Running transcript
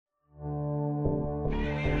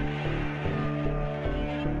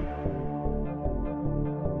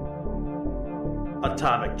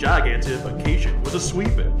atomic gigantification was a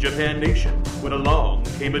sweeping Japan nation when along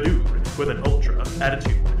came a dude with an ultra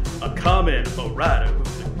attitude, a Kamen Rider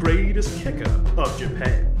who's the greatest kicker of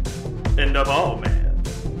Japan. And of all, man,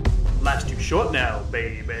 life's too short now,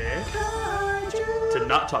 baby, to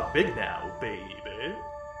not talk big now, baby.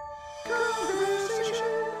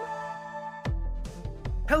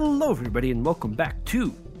 Hello, everybody, and welcome back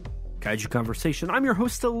to Kaiju Conversation. I'm your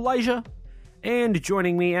host, Elijah, and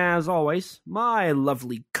joining me, as always, my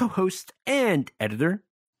lovely co-host and editor.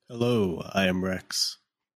 Hello, I am Rex.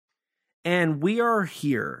 And we are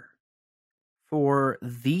here for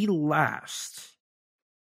the last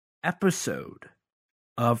episode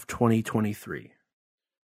of 2023.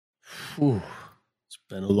 Whew. It's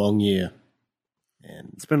been a long year.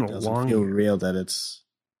 And it's been a doesn't long feel year. Real that it's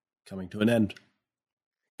coming to an end.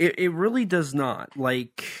 It really does not.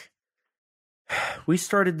 Like, we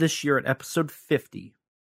started this year at episode 50,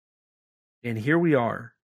 and here we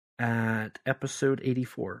are at episode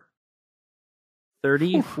 84.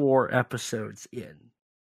 34 episodes in,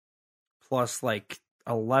 plus like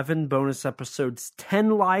 11 bonus episodes,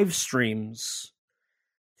 10 live streams,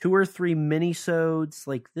 2 or 3 minisodes.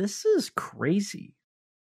 Like, this is crazy.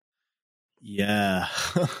 Yeah.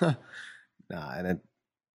 And it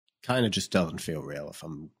kind of just doesn't feel real, if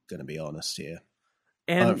I'm going to be honest here.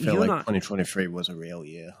 And I don't feel like 2023 was a real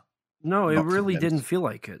year. No, it Not really convinced. didn't feel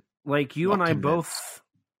like it. Like, you Not and I convinced. both,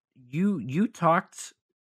 you talked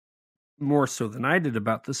more so than I did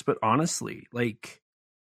about this, but honestly, like,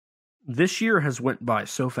 this year has went by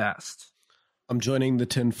so fast. I'm joining the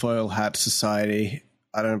Tinfoil Hat Society.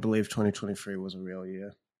 I don't believe 2023 was a real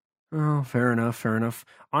year. Oh, fair enough.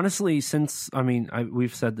 Honestly, since,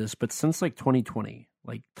 we've said this, but since like 2020,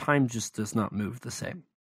 like, time just does not move the same.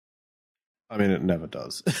 I mean, it never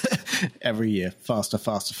does. Every year,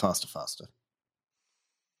 faster.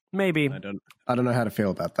 Maybe. I don't know how to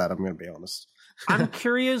feel about that. I'm going to be honest. I'm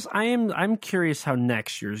curious. I'm curious how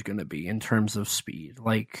next year's going to be in terms of speed.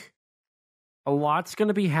 Like, a lot's going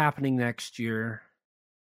to be happening next year,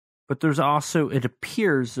 but there's also, it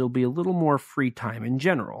appears there'll be a little more free time in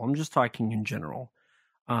general. I'm just talking in general,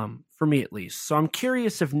 for me at least. So I'm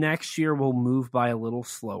curious if next year will move by a little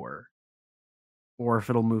slower, or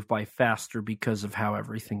if it'll move by faster because of how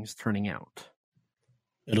everything's turning out.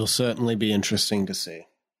 It'll certainly be interesting to see.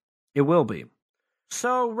 It will be.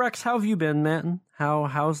 So, Rex, how have you been, man?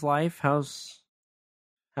 How's life? How's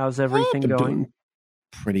everything Been going? doing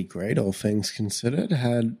pretty great, all things considered.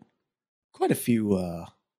 Had quite a few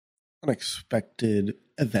unexpected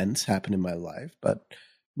events happen in my life, but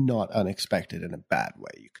not unexpected in a bad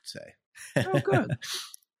way, you could say. Oh, good.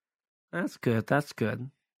 That's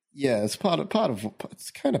good. Yeah, it's kind of part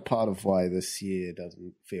of why this year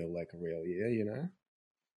doesn't feel like a real year, you know?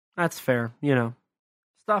 That's fair. You know,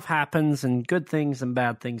 stuff happens, and good things and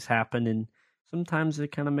bad things happen, and sometimes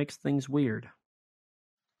it kind of makes things weird.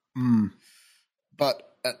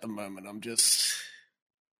 But at the moment, I'm just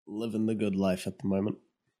living the good life at the moment.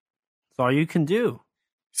 It's all you can do.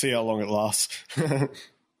 See how long it lasts.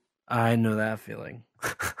 I know that feeling.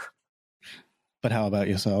 But how about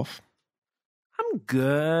yourself? I'm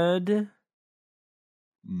good.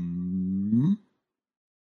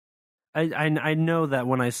 I know that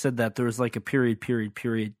when I said that, there was like a period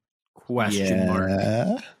question mark.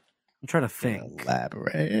 I'm trying to think.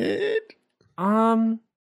 Elaborate. I'm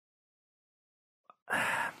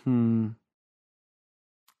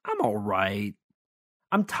all right.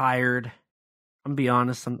 I'm tired. I'm be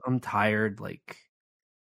honest. I'm tired. Like,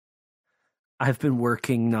 I've been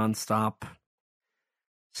working nonstop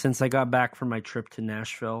since I got back from my trip to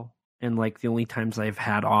Nashville, and like the only times I've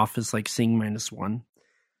had off is like seeing -1.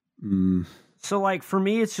 So like for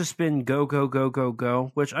me, it's just been go,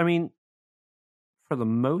 which, I mean, for the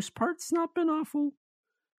most part, it's not been awful.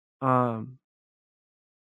 But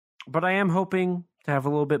I am hoping to have a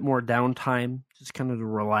little bit more downtime, just kind of to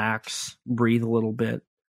relax, breathe a little bit.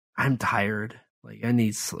 I'm tired. Like, I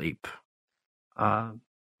need sleep.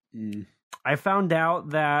 I found out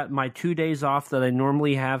that my 2 days off that I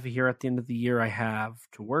normally have here at the end of the year, I have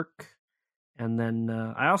to work. And then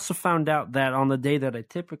I also found out that on the day that I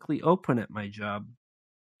typically open at my job,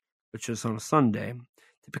 which is on a Sunday,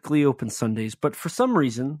 typically open Sundays, but for some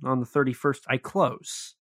reason on the 31st, I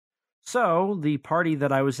close. So the party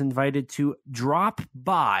that I was invited to drop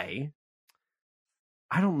by,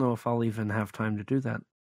 I don't know if I'll even have time to do that.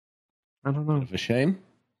 I don't know. Bit of a shame.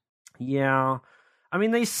 Yeah. I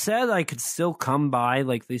mean, they said I could still come by.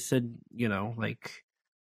 Like, they said, you know, like,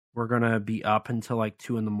 we're going to be up until like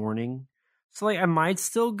 2 a.m. So, like, I might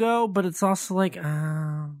still go, but it's also like, what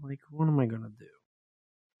am I going to do?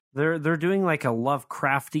 They're doing like a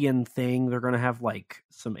Lovecraftian thing. They're gonna have like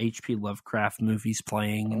some HP Lovecraft movies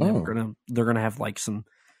playing, and they're gonna have like some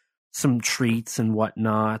treats and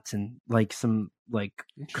whatnot, and like some like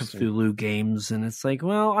Cthulhu games. And it's like,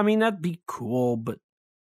 well, I mean, that'd be cool, but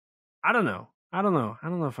I don't know. I don't know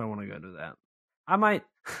if I want to go to that. I might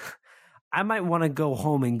want to go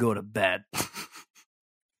home and go to bed.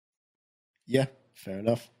 Yeah, fair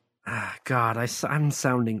enough. God, I'm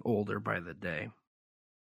sounding older by the day.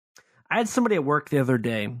 I had somebody at work the other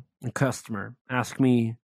day, a customer, ask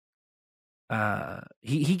me.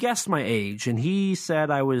 He guessed my age, and he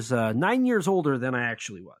said I was 9 years older than I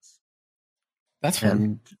actually was. That's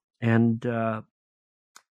fun. And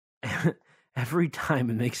every time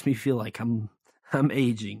it makes me feel like I'm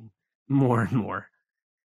aging more and more.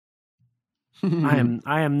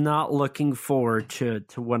 I am not looking forward to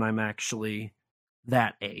when I'm actually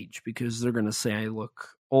that age, because they're going to say I look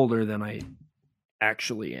older than I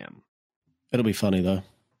actually am. It'll be funny though.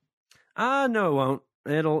 No, it won't.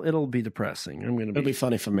 It'll be depressing. It'll be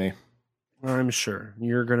funny for me. I'm sure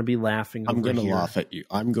you're going to be laughing. I'm going to laugh at you.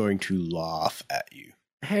 I'm going to laugh at you.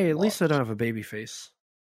 Hey, at least I don't have a baby face.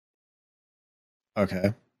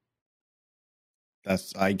 Okay.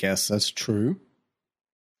 I guess that's true.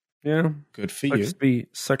 Yeah. Good for you.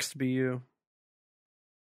 Sucks to be you.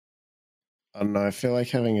 I don't know. I feel like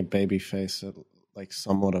having a baby face, like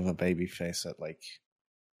somewhat of a baby face at like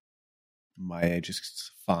my age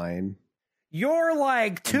is fine. You're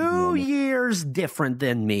like 2 years different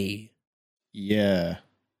than me. Yeah.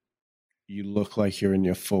 You look like you're in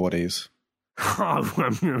your 40s. Oh,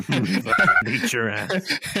 I'm going to beat your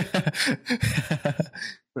ass.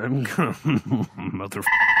 I'm going to... Motherfucker.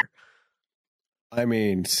 I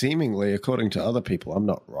mean, seemingly, according to other people, I'm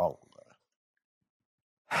not wrong.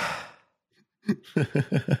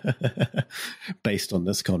 Based on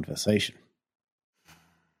this conversation.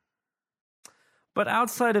 But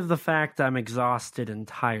outside of the fact I'm exhausted and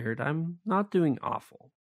tired, I'm not doing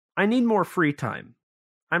awful. I need more free time.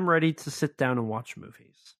 I'm ready to sit down and watch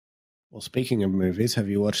movies. Well, speaking of movies, have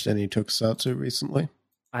you watched any tokusatsu recently?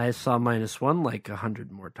 I saw -1 like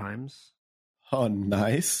 100 more times. Oh,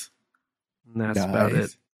 nice. And that's about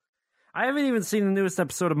it. I haven't even seen the newest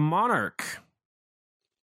episode of Monarch.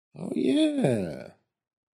 Oh, yeah.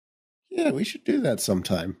 Yeah, we should do that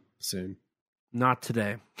sometime soon. Not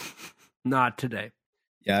today. Not today.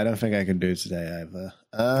 Yeah, I don't think I can do it today either.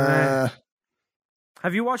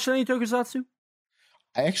 Have you watched any tokusatsu?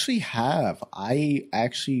 I actually have. I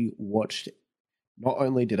actually watched. Not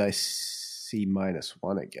only did I see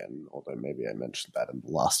 -1 again, although maybe I mentioned that in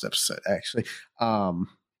the last episode. Actually,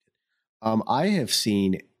 I have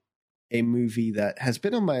seen a movie that has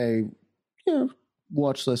been on my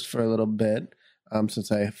watch list for a little bit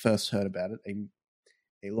since I first heard about it.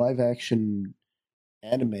 A live action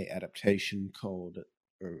anime adaptation or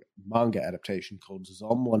manga adaptation called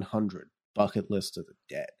Zom 100: Bucket List of the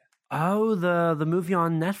Dead. Oh, the movie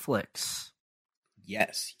on Netflix.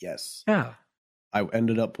 Yes. Yeah. I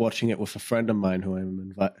ended up watching it with a friend of mine who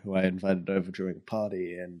I invited over during a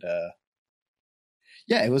party, and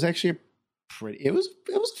yeah, it was actually it was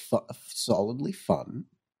solidly fun,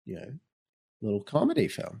 little comedy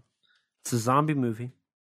film. It's a zombie movie.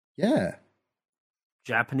 Yeah.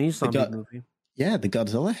 Japanese zombie movie. Yeah, the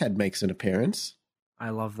Godzilla head makes an appearance. I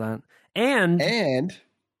love that. And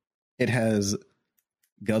it has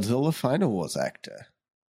Godzilla Final Wars actor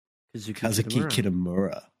Kazuki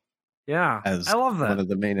Kitamura. Yeah, as I love that. One of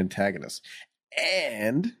the main antagonists.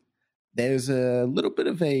 And there's a little bit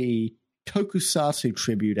of a tokusatsu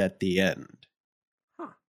tribute at the end.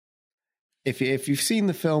 Huh. If you've seen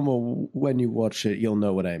the film or when you watch it, you'll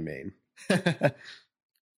know what I mean.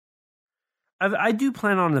 I do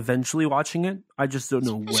plan on eventually watching it. I just don't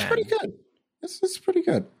know when. It's pretty good. It's pretty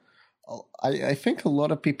good. I think a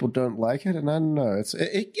lot of people don't like it, and I don't know.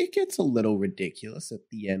 It gets a little ridiculous at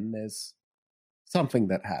the end. There's something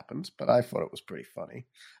that happens, but I thought it was pretty funny.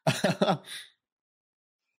 The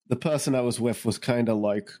person I was with was kind of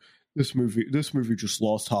like, this movie just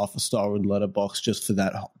lost half a star in Letterboxd just for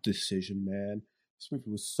that decision, man. This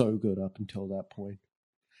movie was so good up until that point.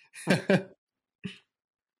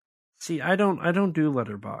 See, I don't do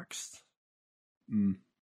Letterboxd.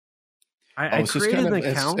 I it's created an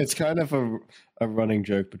account. It's kind of a running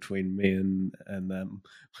joke between me and them,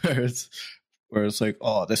 where it's like,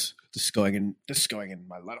 oh, this is going in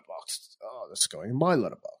my Letterboxd. Oh, this is going in my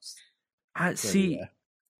Letterboxd. See,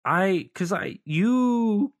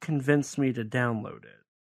 you convinced me to download it,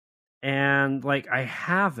 and like I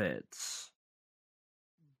have it,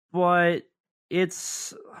 but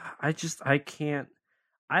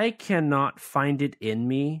I cannot find it in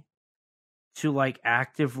me to like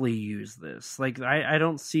actively use this. Like I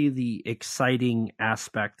don't see the exciting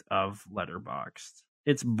aspect of Letterboxd.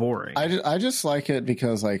 It's boring. I just like it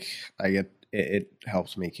because like I get it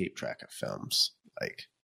helps me keep track of films. Like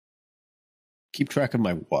keep track of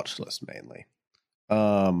my watch list mainly.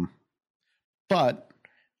 But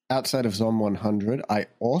outside of Zom 100, I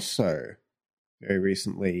also very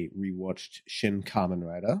recently rewatched Shin Kamen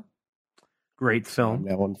Rider. Great film. I'm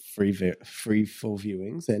now on free full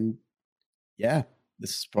viewings, and yeah,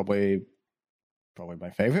 this is probably my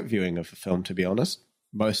favorite viewing of the film, to be honest.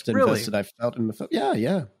 Most invested I've felt in the film.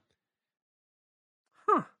 Yeah.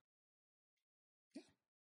 Huh.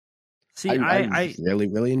 See, I really,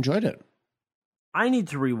 really enjoyed it. I need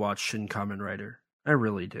to rewatch Shin Kamen Rider. I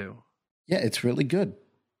really do. Yeah, it's really good.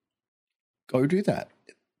 Go do that.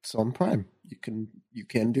 It's on Prime. You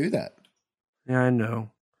can do that. Yeah, I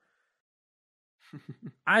know.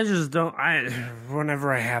 I just don't.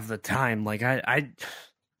 Whenever I have the time, like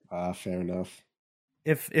fair enough.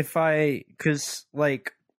 Because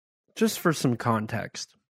like, just for some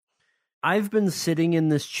context, I've been sitting in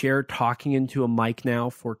this chair talking into a mic now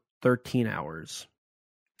for 13 hours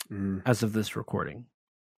as of this recording.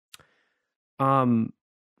 When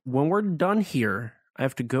we're done here, I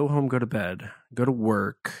have to go home, go to bed, go to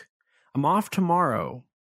work. I'm off tomorrow.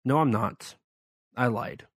 No, I'm not. I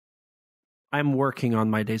lied. I'm working on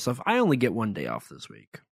my days off. I only get one day off this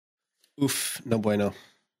week. Oof, no bueno.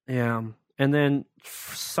 Yeah. And then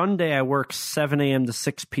Sunday I work 7 a.m. to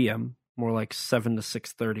 6 p.m., more like 7 to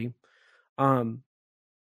 6:30.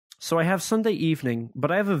 So I have Sunday evening,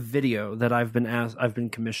 but I have a video that I've been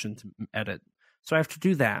commissioned to edit. So I have to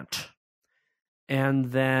do that.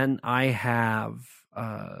 And then I have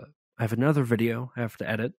another video I have to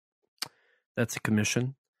edit. That's a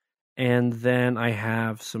commission. And then I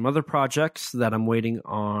have some other projects that I'm waiting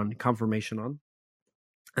on confirmation on.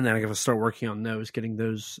 And then I got to start working on those, getting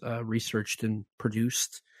those researched and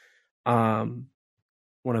produced. One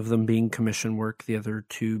of them being commission work, the other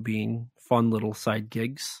two being fun little side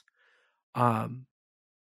gigs. And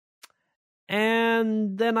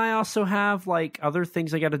then I also have like other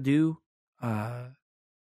things I got to do. I'm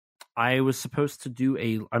supposed to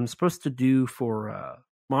do for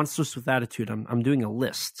Monsters with Attitude. I'm doing a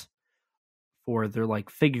list for their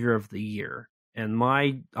like figure of the year, and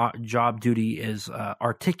my job duty is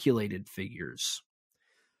articulated figures.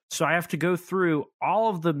 So I have to go through all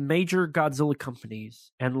of the major Godzilla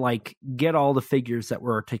companies and like get all the figures that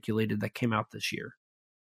were articulated that came out this year,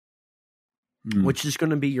 which is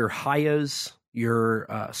going to be your Hayas,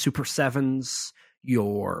 your Super Sevens,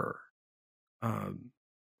 your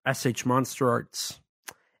SH Monster Arts,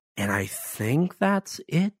 and I think that's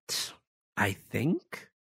it. I think.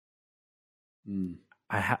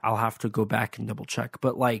 I'll have to go back and double check,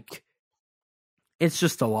 but like, it's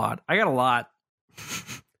just a lot. I got a lot,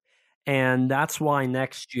 and that's why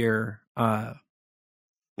next year. I'm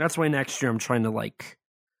trying to like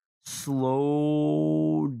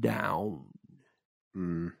slow down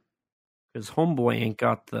because Homeboy ain't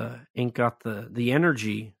got the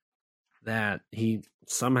energy that he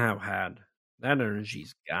somehow had. That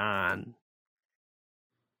energy's gone.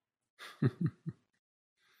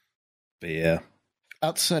 But yeah,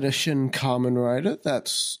 outside of Shin Kamen Rider,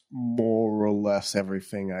 that's more or less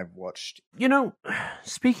everything I've watched. You know,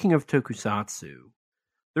 speaking of tokusatsu,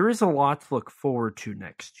 there is a lot to look forward to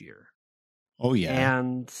next year. Oh yeah,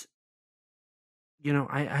 and you know,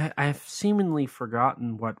 I've seemingly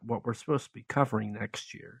forgotten what we're supposed to be covering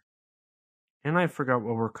next year, and I forgot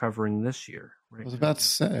what we're covering this year. Right I was now. about to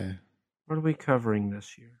say, what are we covering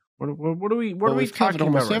this year? What are we we've talking covered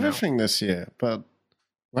almost about right everything now? this year, but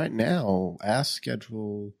right now, our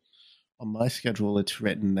schedule, on my schedule, it's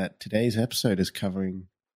written that today's episode is covering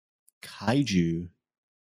Kaiju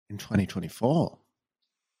in 2024.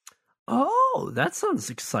 Oh, that sounds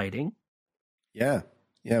exciting. Yeah,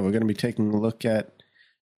 we're going to be taking a look at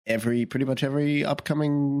pretty much every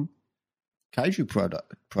upcoming Kaiju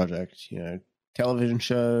project. You know, television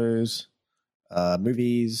shows,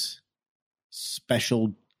 movies,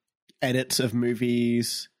 special edits of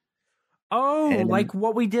movies. Oh, like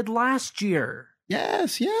what we did last year.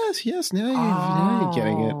 Yes. Now you're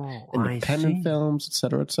getting it. Independent films,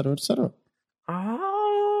 etc.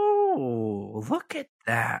 Oh, look at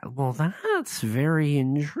that. Well, that's very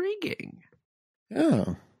intriguing.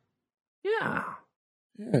 Yeah. Yeah.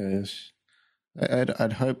 Yes.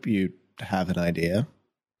 I'd hope you have an idea.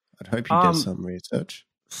 I'd hope you did some research.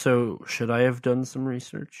 So, should I have done some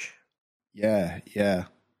research? Yeah.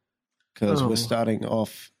 Because we're starting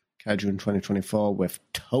off Kaiju in 2024 with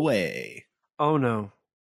Toei. Oh, no.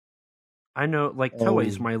 I know, like, Toei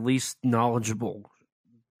is my least knowledgeable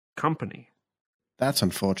company. That's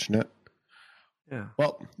unfortunate. Yeah.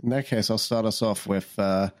 Well, in that case, I'll start us off with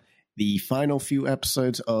the final few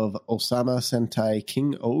episodes of Osama Sentai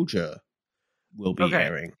King Oja will be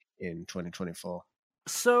airing in 2024.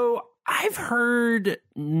 So I've heard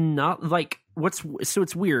not like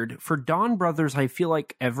it's weird. For Dawn Brothers, I feel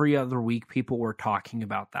like every other week people were talking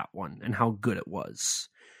about that one and how good it was.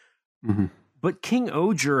 Mm-hmm. But King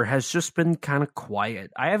Oger has just been kind of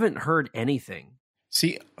quiet. I haven't heard anything.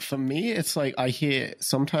 See, for me, it's like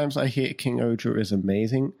sometimes I hear King Oger is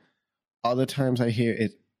amazing. Other times I hear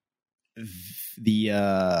it,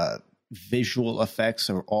 the visual effects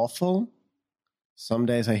are awful. Some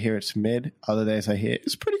days I hear it's mid. Other days I hear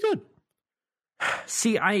it's pretty good.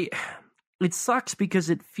 See, it sucks because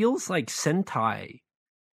it feels like Sentai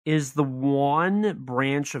is the one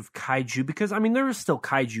branch of Kaiju, because I mean there is still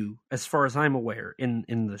Kaiju as far as I'm aware in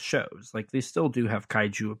the shows. Like they still do have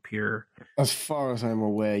Kaiju appear. As far as I'm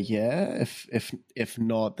aware, yeah. If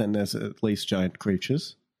not, then there's at least giant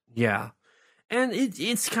creatures. Yeah. And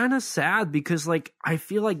it's kind of sad because like I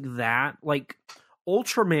feel like that like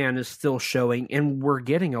Ultraman is still showing and we're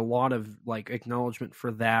getting a lot of like acknowledgement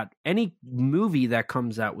for that. Any movie that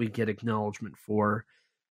comes out we get acknowledgement for.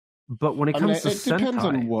 But when it comes to Sentai, depends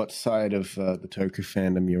on what side of the Toku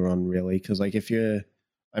fandom you're on, really. Because, like, if you're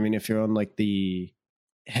on like the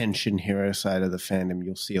Henshin hero side of the fandom,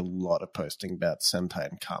 you'll see a lot of posting about Sentai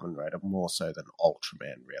and Kamen Rider more so than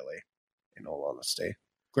Ultraman, really. In all honesty,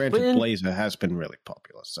 granted, Blazer has been really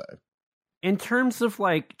popular. So, in terms of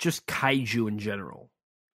like just Kaiju in general,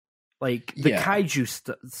 like the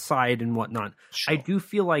Kaiju side and whatnot, sure. I do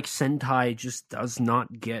feel like Sentai just does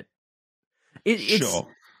not get it. Sure.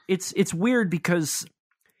 It's weird because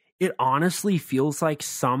it honestly feels like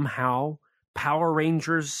somehow Power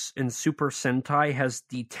Rangers and Super Sentai has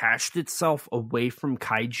detached itself away from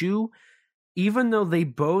Kaiju, even though they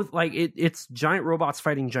both like it's giant robots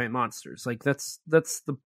fighting giant monsters. Like that's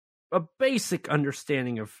a basic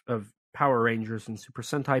understanding of Power Rangers and Super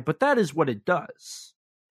Sentai, but that is what it does.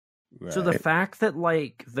 Right. So the fact that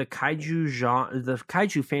like the kaiju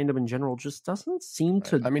fandom in general just doesn't seem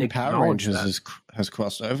to. I mean, Power Rangers has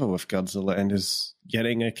crossed over with Godzilla and is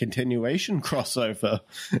getting a continuation crossover.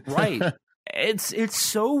 Right. It's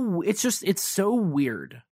so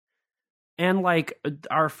weird. And like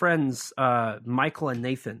our friends Michael and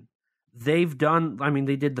Nathan, they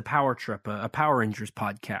did the Power Trip, a Power Rangers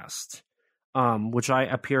podcast, which I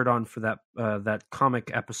appeared on for that comic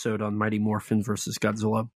episode on Mighty Morphin versus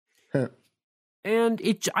Godzilla. And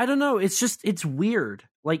I don't know, it's weird.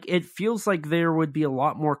 Like it feels like there would be a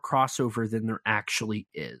lot more crossover than there actually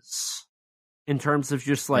is in terms of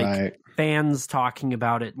just like fans talking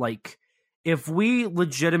about it. Like if we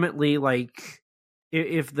legitimately like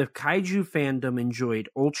if the Kaiju fandom enjoyed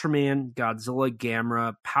Ultraman, Godzilla,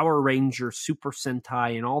 Gamera, Power Ranger, Super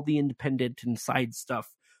Sentai, and all the independent and side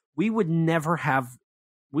stuff, we would never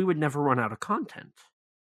run out of content.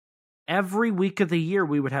 Every week of the year,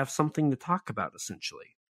 we would have something to talk about,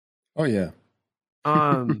 essentially. Oh, yeah.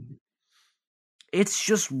 It's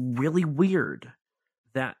just really weird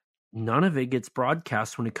that none of it gets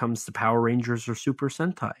broadcast when it comes to Power Rangers or Super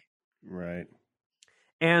Sentai. Right.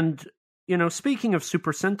 And, speaking of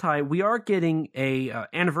Super Sentai, we are getting a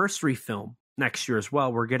anniversary film next year as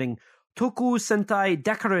well. We're getting Toku Sentai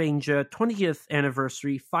Deca Ranger 20th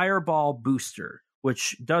Anniversary Fireball Booster,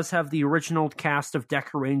 which does have the original cast of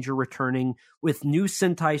Deca Ranger returning with new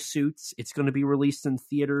Sentai suits. It's going to be released in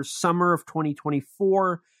theaters summer of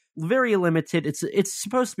 2024. Very limited. It's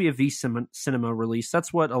supposed to be a V-Cinema release.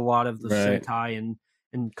 That's what a lot of the Sentai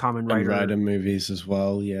and Kamen Rider movies as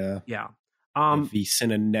well, yeah. Yeah.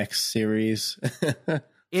 V-Cinema next series.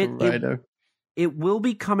 It will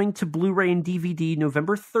be coming to Blu-ray and DVD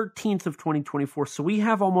November 13th of 2024. So we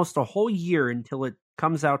have almost a whole year until it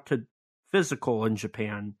comes out to physical in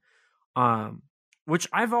Japan, which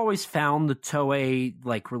I've always found the Toei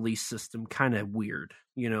like release system kind of weird.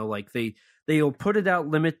 Like they'll put it out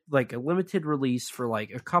like a limited release for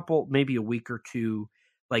like a couple, maybe a week or two,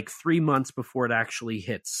 like 3 months before it actually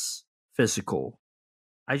hits physical.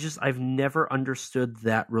 I've never understood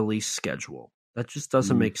that release schedule. That just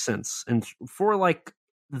doesn't make sense. And for like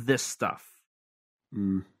this stuff.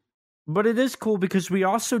 But it is cool because we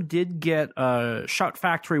also did get Shout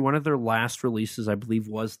Factory. One of their last releases, I believe,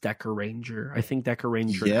 was Deca Ranger. I think Deca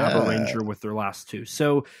Ranger and Aba Ranger with their last two.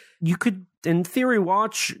 So you could, in theory,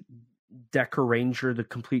 watch Deca Ranger, the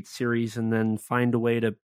complete series, and then find a way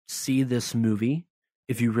to see this movie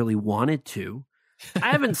if you really wanted to.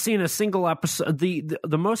 I haven't seen a single episode.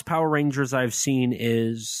 The most Power Rangers I've seen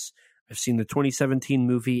is I've seen the 2017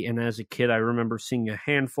 movie, and as a kid, I remember seeing a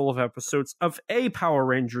handful of episodes of a Power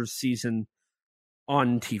Rangers season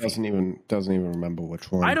on TV. Doesn't even remember which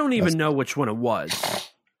one. I don't even know which one it was.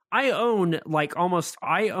 I own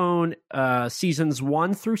seasons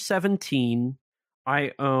 1 through 17.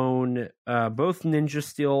 I own both Ninja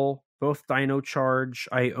Steel, both Dino Charge.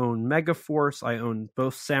 I own Megaforce. I own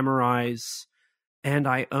both Samurais, and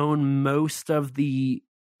I own most of the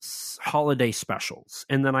holiday specials.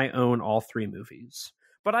 And then I own all 3 movies.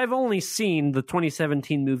 But I've only seen the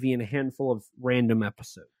 2017 movie and a handful of random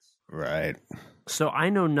episodes. Right. So I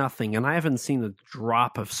know nothing, and I haven't seen a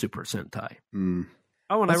drop of Super Sentai. Mm.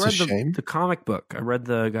 Oh, and That's I read the comic book. I read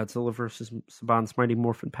the Godzilla vs. Saban's Mighty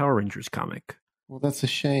Morphin Power Rangers comic. Well, that's a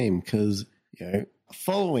shame because,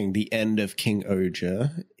 following the end of King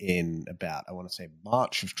Oja in about, I want to say,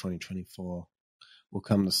 March of 2024, will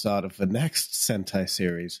come the start of the next Sentai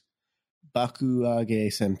series, Bakuage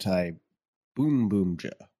Sentai Boon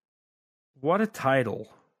Boomja. What a title.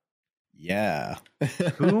 Yeah.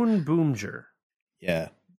 Boon Boomja. Yeah.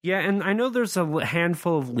 Yeah, and I know there's a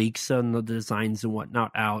handful of leaks on the designs and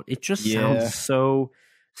whatnot out. It just sounds so...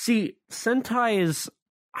 See, Sentai is...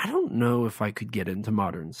 I don't know if I could get into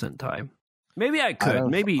modern Sentai. Maybe I could.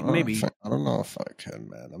 Maybe. I don't know if I can,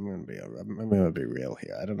 man. I'm going to be real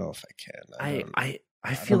here. I don't know if I can.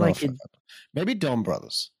 I feel like it... Maybe Don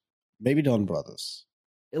Brothers.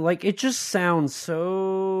 Like, it just sounds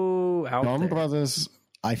so out there. Don Brothers,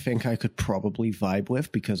 I think I could probably vibe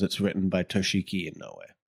with because it's written by Toshiki Inoue.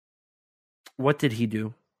 What did he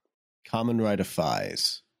do? Kamen Rider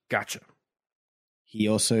Fies. Gotcha. He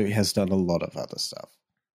also has done a lot of other stuff.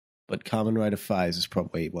 But Kamen Rider Fies is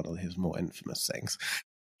probably one of his more infamous things.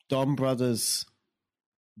 Don Brothers,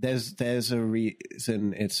 there's a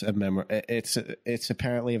reason it's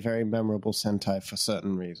apparently a very memorable Sentai for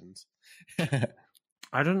certain reasons.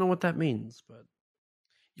 I don't know what that means, but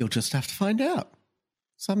you'll just have to find out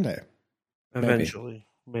someday. Eventually,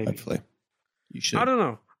 maybe. Hopefully, you should. I don't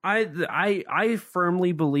know. I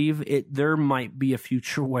firmly believe it. There might be a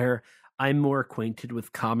future where I'm more acquainted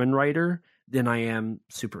with Kamen Rider than I am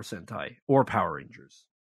Super Sentai or Power Rangers.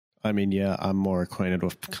 I mean, yeah, I'm more acquainted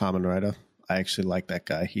with Kamen Rider. I actually like that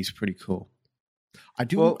guy. He's pretty cool. I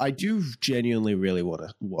do genuinely really want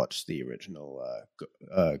to watch the original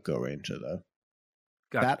Go Ranger though.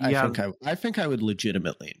 I think I would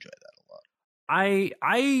legitimately enjoy that a lot.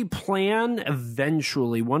 I plan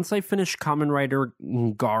eventually, once I finish Kamen Rider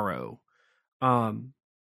Garo,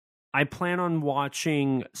 I plan on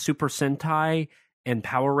watching Super Sentai and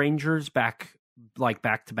Power Rangers back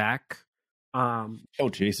to back. Oh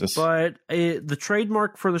Jesus! But the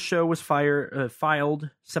trademark for the show was filed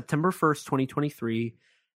September 1st, 2023,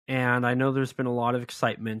 and I know there's been a lot of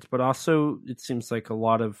excitement, but also it seems like a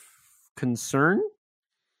lot of concern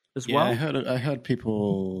as well. I heard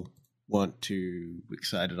people want to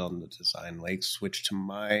excited on the design leaks, which to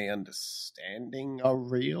my understanding are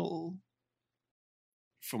real.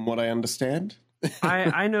 From what I understand,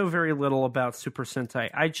 I know very little about Super Sentai.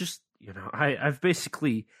 I just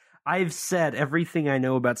I've said everything I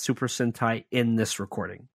know about Super Sentai in this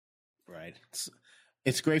recording. Right.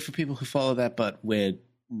 It's great for people who follow that, but we're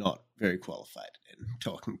not very qualified in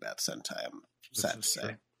talking about Sentai, I'm sad to say.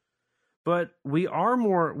 True. But we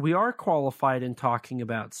are qualified in talking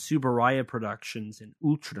about Subaraya Productions and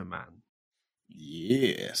Ultraman.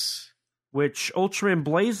 Yes. Which Ultraman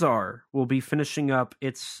Blazar will be finishing up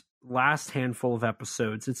its last handful of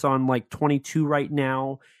episodes. It's on like 22 right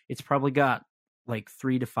now. It's probably got like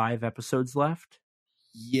 3 to 5 episodes left.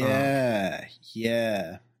 Yeah.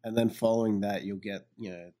 And then following that, you'll get,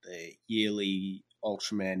 the yearly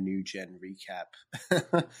Ultraman New Gen recap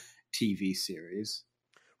TV series.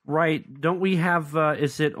 Right. Don't we have,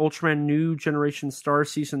 is it Ultraman New Generation Star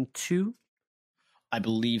Season 2? I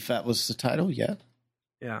believe that was the title, yeah.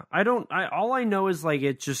 Yeah. All I know is like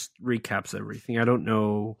it just recaps everything. I don't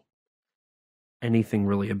know anything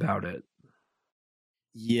really about it.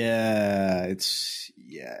 Yeah, it's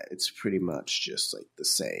pretty much just like the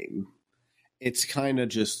same. It's kind of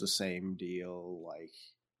just the same deal. Like,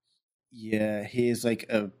 yeah, here's like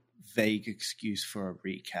a vague excuse for a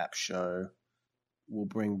recap show. We'll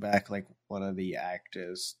bring back like one of the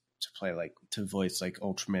actors to voice like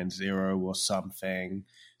Ultraman Zero or something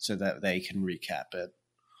so that they can recap it.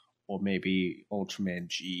 Or maybe Ultraman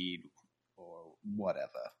G or whatever.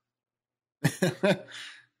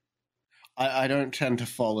 I don't tend to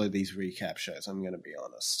follow these recap shows, I'm going to be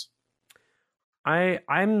honest.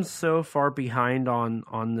 I'm so far behind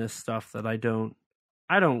on this stuff that I don't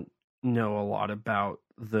know a lot about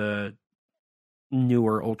the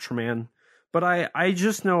newer Ultraman. But I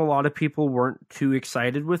just know a lot of people weren't too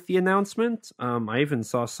excited with the announcement. I even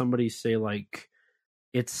saw somebody say like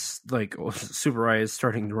it's like Subaraya is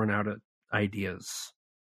starting to run out ideas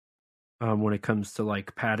when it comes to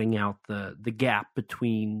like padding out the gap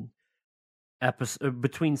between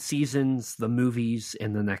between seasons, the movies,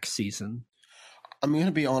 and the next season. I'm going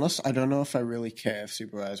to be honest. I don't know if I really care if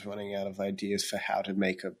Subaru is running out of ideas for how to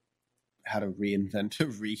reinvent a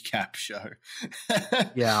recap show.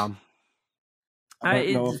 Yeah. I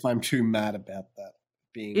don't know if I'm too mad about that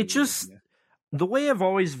being. It just, the way I've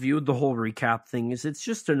always viewed the whole recap thing is it's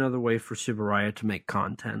just another way for Subaraya to make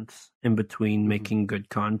content in between making good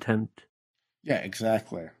content. Yeah,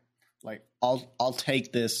 exactly. Like I'll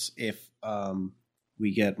take this if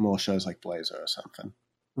we get more shows like Blazer or something.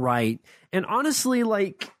 Right. And honestly,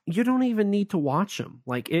 like, you don't even need to watch them.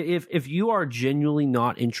 Like, if you are genuinely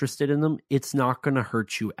not interested in them, it's not going to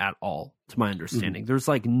hurt you at all, to my understanding. There's,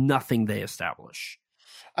 like, nothing they establish.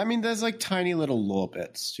 I mean, there's, like, tiny little lore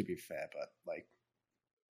bits, to be fair, but, like,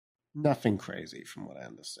 nothing crazy from what I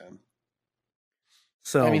understand.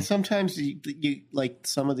 So, I mean, sometimes, you like,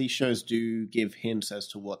 some of these shows do give hints as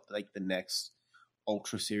to what, like, the next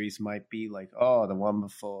Ultra series might be. Like, oh, the one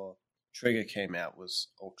before Trigger came out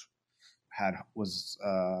had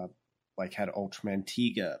Ultraman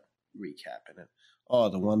Tiga recap in it. Oh,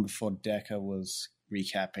 the one before Deca was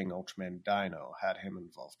recapping Ultraman Dino, had him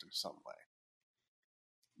involved in some way.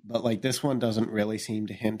 But like this one doesn't really seem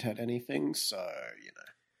to hint at anything, so you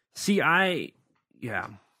know. See, yeah.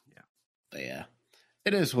 But yeah,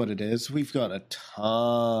 it is what it is. We've got a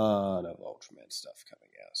ton of Ultraman stuff coming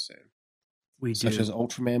out soon. Such as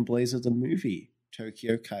Ultraman Blazer the movie.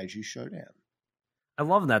 Tokyo Kaiju Showdown. I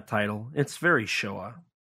love that title. It's very Showa.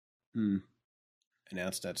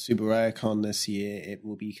 Announced at SubarayaCon this year, it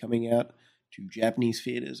will be coming out to Japanese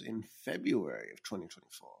theaters in February of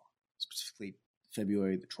 2024, specifically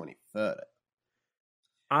February the 23rd.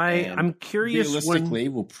 I'm curious. Realistically,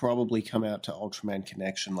 will probably come out to Ultraman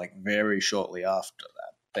Connection like very shortly after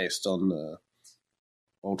that, based on the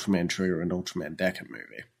Ultraman Trigger and Ultraman Deca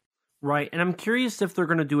movie. Right, and I'm curious if they're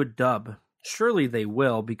going to do a dub. Surely they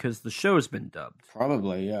will, because the show's been dubbed.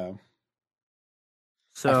 Probably, yeah.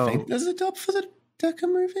 So I think there's a dub for the Deca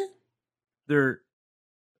movie? There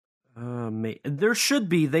should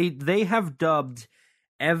be. They have dubbed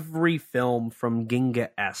every film from Ginga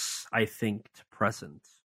S, I think, to present.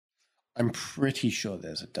 I'm pretty sure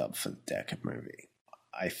there's a dub for the Deca movie.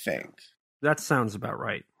 I think. That sounds about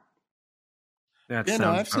right. I've seen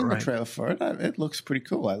the trailer for it. It looks pretty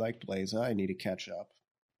cool. I like Blazer. I need to catch up.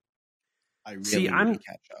 I really need to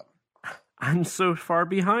catch up. I'm so far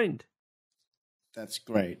behind. That's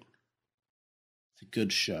great. It's a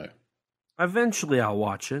good show. Eventually I'll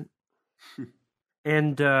watch it.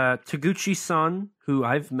 And Taguchi-san, who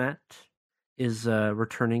I've met, is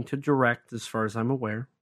returning to direct as far as I'm aware.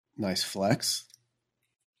 Nice flex.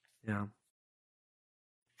 Yeah.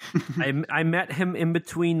 I met him in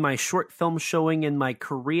between my short film showing and my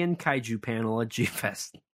Korean Kaiju panel at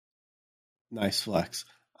G-Fest. Nice flex.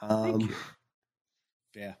 Thank you.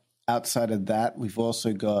 Yeah. Outside of that, we've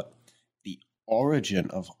also got the origin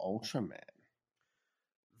of Ultraman.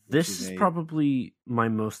 This is probably my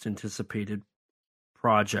most anticipated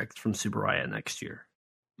project from Subaraya next year.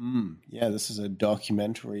 Yeah, this is a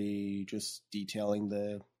documentary just detailing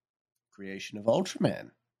the creation of Ultraman.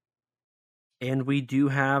 And we do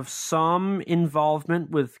have some involvement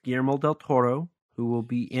with Guillermo del Toro, who will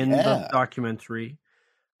be in the documentary.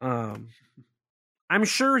 I'm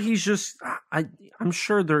sure he's just. I'm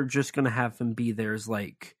sure they're just going to have him be there as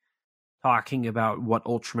like talking about what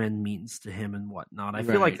Ultraman means to him and whatnot. I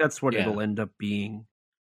feel like that's what it'll end up being.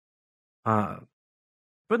 But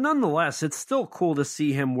nonetheless, it's still cool to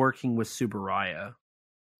see him working with Subaraya.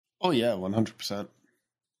 Oh yeah, 100%.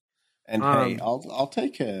 And hey, I'll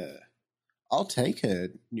take a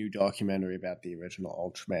new documentary about the original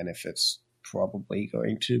Ultraman if it's probably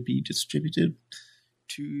going to be distributed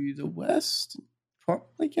to the West.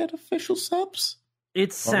 Probably get official subs.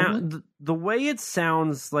 The way it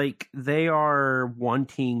sounds like they are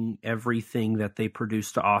wanting everything that they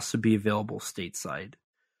produce to also be available stateside,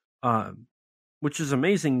 which is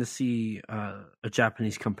amazing to see a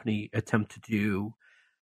Japanese company attempt to do.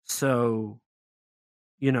 So,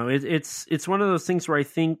 you know, it's one of those things where I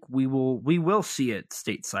think we will see it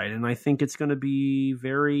stateside, and I think it's going to be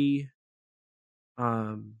very,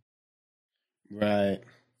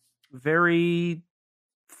 very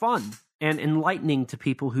fun and enlightening to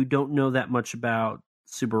people who don't know that much about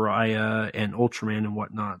Subaraya and Ultraman and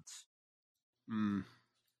whatnot.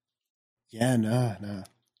 Yeah, no.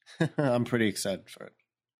 I'm pretty excited for it.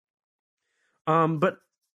 But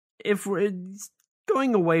if we're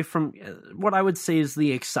going away from what I would say is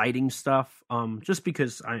the exciting stuff, just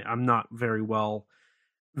because I'm not very well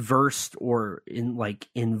versed or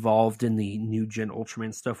involved in the new gen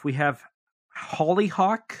Ultraman stuff. We have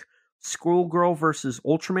Hollyhock, Squirrel Girl versus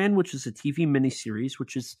Ultraman, which is a TV miniseries,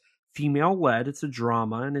 which is female led. It's a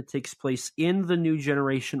drama, and it takes place in the new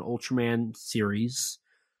generation Ultraman series.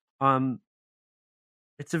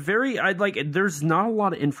 It's a very there's not a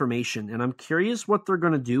lot of information, and I'm curious what they're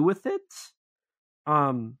going to do with it.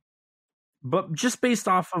 But just based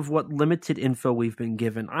off of what limited info we've been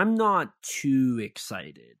given, I'm not too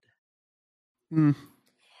excited.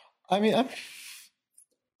 I mean,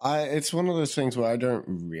 it's one of those things where I don't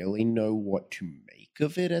really know what to make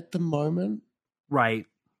of it at the moment. Right.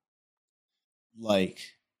 Like,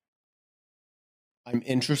 I'm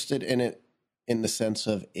interested in it in the sense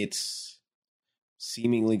of it's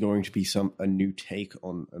seemingly going to be a new take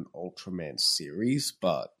on an Ultraman series,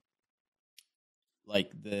 but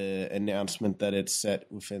like the announcement that it's set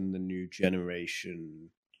within the new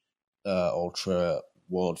generation Ultra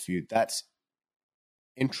worldview, that's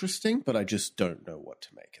interesting, but I just don't know what to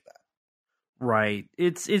make of that. Right.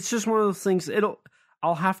 It's just one of those things.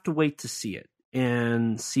 I'll have to wait to see it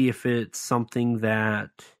and see if it's something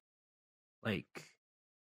that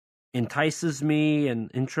entices me and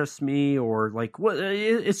interests me, or what.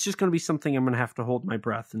 It's just going to be something I'm going to have to hold my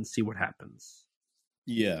breath and see what happens.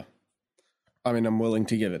 Yeah. I mean, I'm willing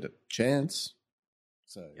to give it a chance.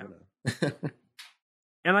 So, yeah. You know.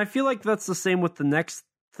 And I feel like that's the same with the next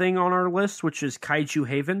thing on our list, which is Kaiju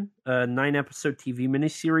Haven, a 9-episode TV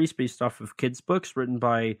miniseries based off of kids' books written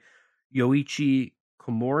by Yoichi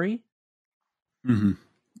Komori. Mm-hmm.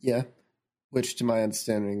 Yeah. Which, to my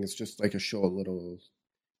understanding, is just like a short little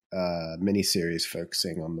miniseries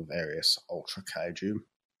focusing on the various Ultra Kaiju.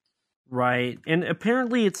 Right. And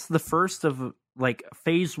apparently it's the first of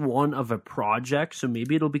phase 1 of a project, so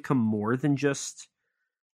maybe it'll become more than just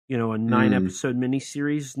a 9-episode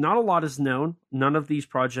miniseries. Not a lot is known. None of these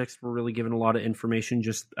projects were really given a lot of information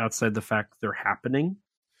just outside the fact they're happening.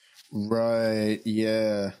 Right,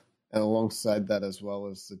 yeah. And alongside that, as well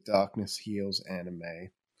as the Darkness Heals anime,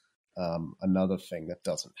 another thing that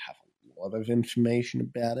doesn't have a lot of information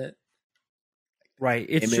about it. Right,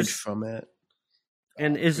 it's image just from it.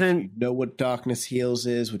 And isn't if you know what Darkness Heals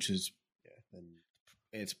is, which is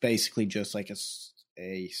it's basically just like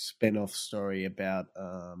a spin-off story about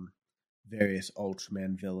various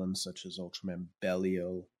Ultraman villains such as Ultraman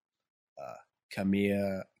Belial,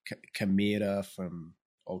 Chimera from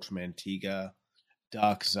Ultraman Tiga,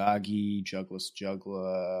 Dark Zagi, Jugless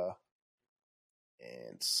Juggler,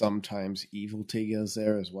 and sometimes Evil Tiga is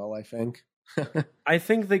there as well, I think. I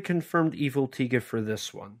think they confirmed Evil Tiga for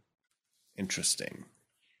this one. Interesting.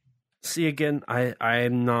 See, again,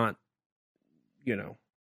 I'm not,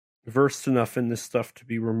 versed enough in this stuff to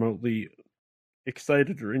be remotely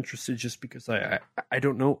excited or interested just because I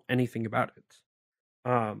don't know anything about it.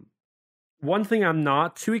 One thing I'm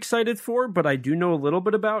not too excited for, but I do know a little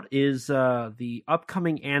bit about, is the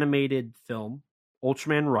upcoming animated film,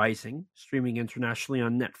 Ultraman Rising, streaming internationally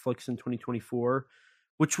on Netflix in 2024,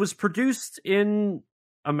 which was produced in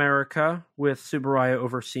America with Tsuburaya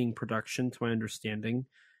overseeing production, to my understanding.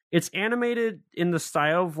 It's animated in the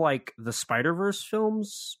style of the Spider-Verse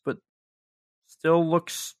films, but still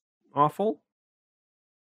looks awful.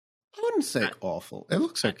 I wouldn't say awful. It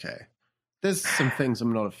looks okay. There's some things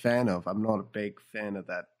I'm not a fan of. I'm not a big fan of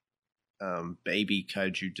that baby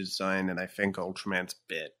kaiju design, and I think Ultraman's a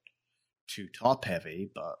bit too top-heavy,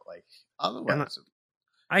 but otherwise,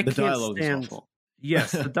 the dialogue is awful.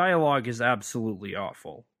 Yes, the dialogue is absolutely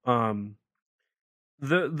awful.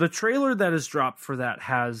 The trailer that is dropped for that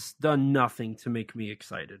has done nothing to make me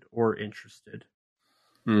excited or interested.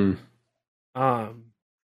 I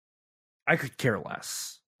could care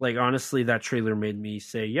less. Honestly, that trailer made me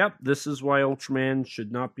say, yep, this is why Ultraman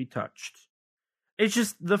should not be touched. It's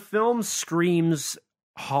just, the film screams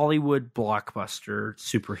Hollywood blockbuster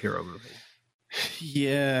superhero movie.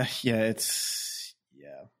 Yeah, there's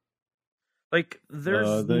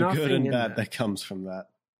the nothing good and in bad that comes from that.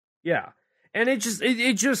 Yeah. And it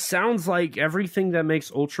just sounds like everything that makes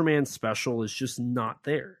Ultraman special is just not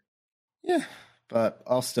there. Yeah, but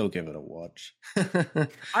I'll still give it a watch.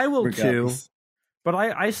 I will regardless. Too. But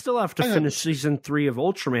I still have to finish season 3 of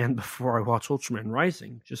Ultraman before I watch Ultraman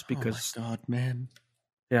Rising, just because. Oh my god, man!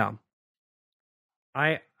 Yeah,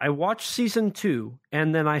 I watched season 2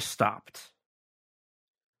 and then I stopped.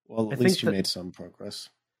 Well, at least you made some progress.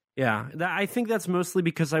 Yeah, I think that's mostly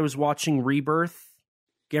because I was watching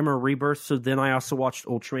Gamma Rebirth. So then I also watched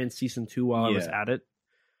Ultraman season 2 while I was at it.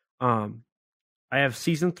 I have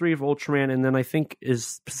season 3 of Ultraman, and then I think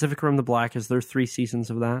is Pacific Rim the Black. Is there 3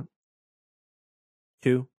 seasons of that?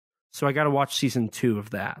 2. So I got to watch season 2 of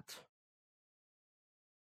that.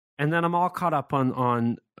 And then I'm all caught up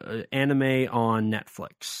on anime on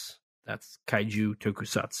Netflix. That's Kaiju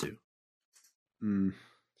Tokusatsu.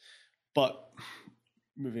 But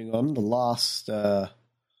moving on, the last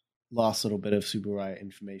little bit of Subaraya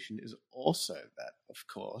information is also that, of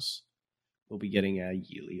course, we'll be getting our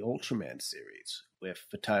yearly Ultraman series, with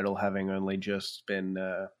the title having only just been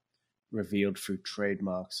revealed through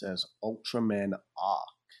trademarks as Ultraman Arc.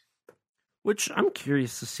 Which I'm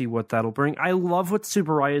curious to see what that'll bring. I love what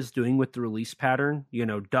Subaraya is doing with the release pattern.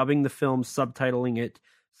 Dubbing the film, subtitling it,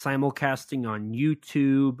 simulcasting on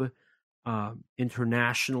YouTube,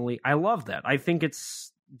 internationally. I love that. I think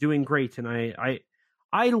it's doing great, and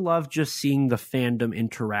I love just seeing the fandom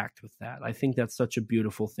interact with that. I think that's such a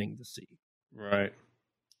beautiful thing to see. Right.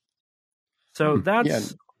 So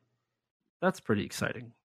that's pretty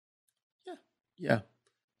exciting. Yeah.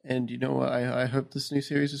 And I hope this new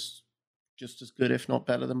series is just as good, if not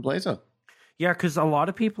better, than Blazer. Yeah, because a lot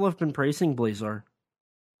of people have been praising Blazer.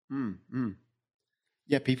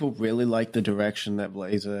 Yeah, people really like the direction that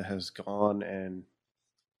Blazer has gone, and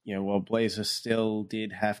while Blazer still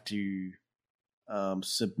did have to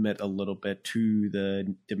submit a little bit to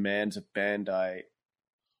the demands of Bandai,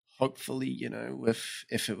 hopefully,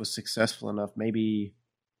 if it was successful enough, maybe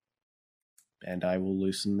Bandai will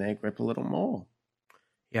loosen their grip a little more.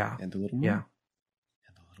 Yeah. And a little more. Yeah.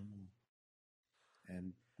 And a little more.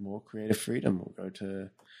 And more creative freedom will go to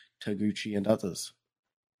Taguchi and others.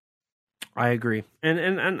 I agree.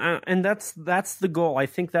 And that's the goal. I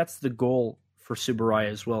think that's the goal for Subaraya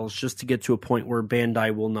as well, is just to get to a point where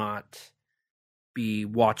Bandai will not be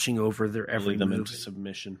watching over their every them move. Into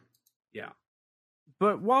submission. Yeah.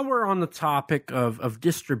 But while we're on the topic of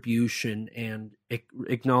distribution and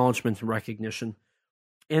acknowledgement and recognition,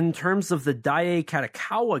 in terms of the Daiei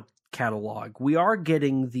Katakawa catalog, we are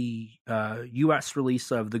getting the U.S. release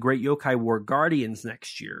of The Great Yokai War Guardians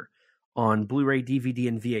next year on Blu-ray, DVD,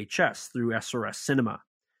 and VHS through SRS Cinema.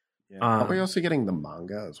 Yeah. Are we also getting the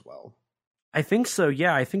manga as well? I think so,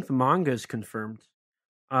 yeah. I think the manga is confirmed.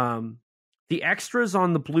 The extras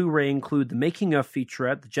on the Blu-ray include the making of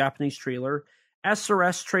featurette, the Japanese trailer,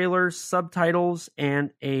 SRS trailers, subtitles,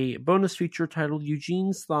 and a bonus feature titled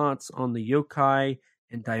Eugene's Thoughts on the Yokai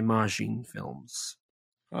and Daimajin films.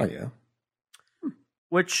 Oh, yeah.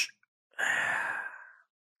 Which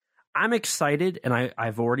I'm excited, and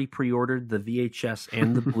I've already pre-ordered the VHS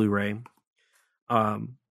and the Blu-ray.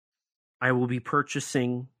 I will be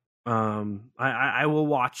purchasing. I will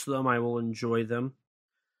watch them. I will enjoy them.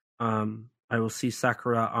 I will see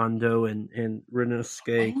Sakura Ando and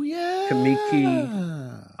Rinosuke Kamiki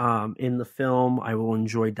in the film. I will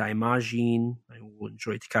enjoy Daimajin. I will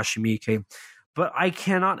enjoy Takashi Miike. But I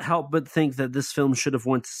cannot help but think that this film should have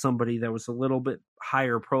went to somebody that was a little bit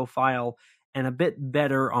higher profile and a bit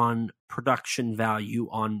better on production value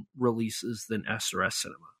on releases than SRS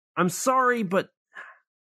Cinema. I'm sorry, but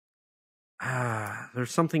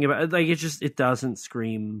there's something about it. It doesn't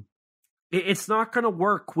scream. It's not going to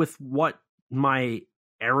work with what my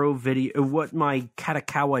my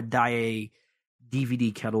Katakawa Daiei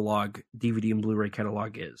DVD catalog, DVD and Blu-ray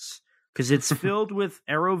catalog is, because it's filled with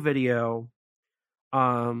Arrow Video.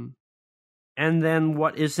 And then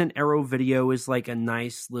what isn't Arrow Video is like a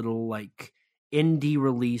nice little like indie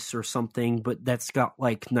release or something, but that's got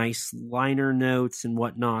like nice liner notes and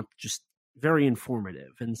whatnot, just very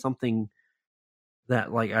informative and something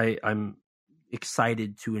that like I'm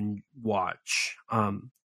excited to watch.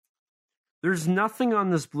 There's nothing on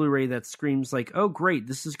this Blu-ray that screams like, oh great,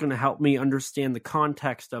 this is going to help me understand the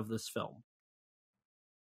context of this film.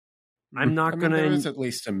 I'm not going to. There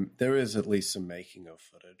is at least some making of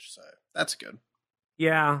footage, so that's good.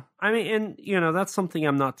 Yeah, I mean, and that's something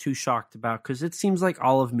I'm not too shocked about, because it seems like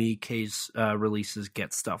all of Miike's releases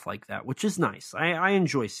get stuff like that, which is nice. I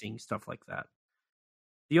enjoy seeing stuff like that.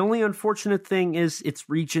 The only unfortunate thing is it's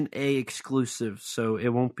Region A exclusive, so it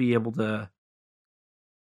won't be able to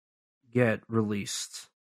get released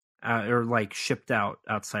or like shipped out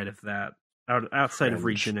outside of that, outside of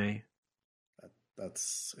Region A.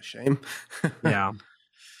 That's a shame. Yeah.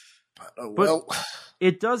 But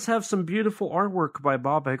it does have some beautiful artwork by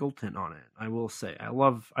Bob Eggleton on it, I will say. I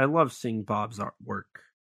love seeing Bob's artwork.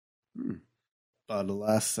 But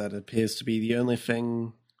alas, that appears to be the only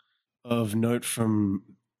thing of note from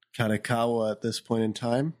Katakawa at this point in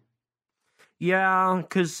time. Yeah,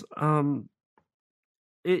 because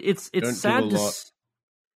it's sad to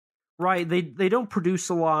right. They don't produce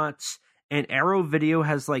a lot. And Arrow Video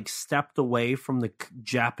has like stepped away from the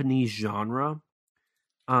Japanese genre,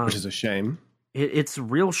 which is a shame. It's a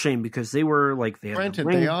real shame, because they were like Granted,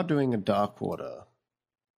 they are doing a Dark Water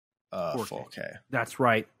 4K. That's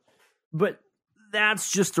right, but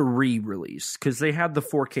That's just a re-release because they had the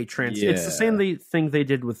 4K transfer. Yeah. It's the same thing they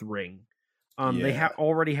did with Ring. They Yeah.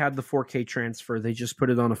 already had the 4K transfer. They just put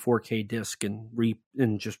it on a 4K disc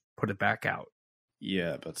and just put it back out.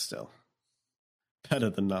 Yeah, but still.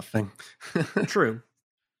 Better than nothing. True.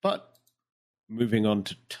 But moving on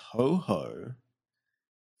to Toho,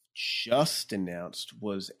 just announced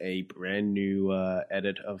was a brand new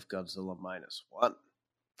edit of Godzilla -1.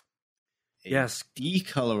 Yes.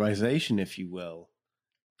 Decolorization, if you will.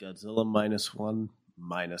 Godzilla -1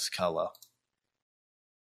 minus color.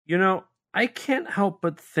 You know, I can't help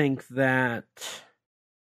but think that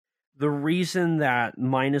the reason that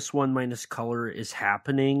 -1 minus color is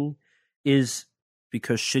happening is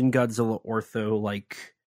because Shin Godzilla Ortho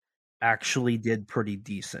actually did pretty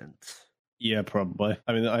decent. Yeah, probably.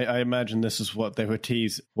 I mean, I imagine this is what they were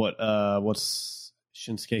what's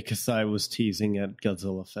Shinsuke Kasai was teasing at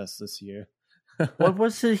Godzilla Fest this year. What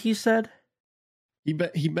was it he said?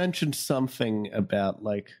 He mentioned something about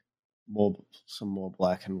some more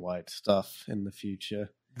black and white stuff in the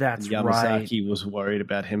future. That's and right. Yamazaki was worried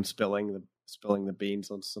about him spilling the beans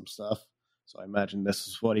on some stuff. So I imagine this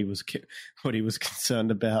is what he was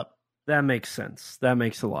concerned about. That makes sense. That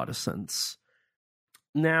makes a lot of sense.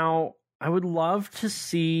 Now, I would love to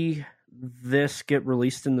see this get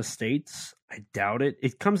released in the States. I doubt it.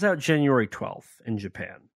 It comes out January 12th in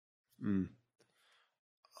Japan. I'm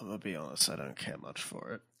going to be honest, I don't care much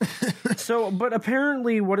for it. But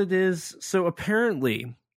apparently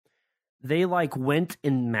apparently they went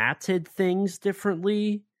and matted things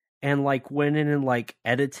differently and went in and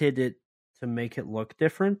edited it to make it look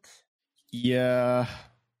different. Yeah.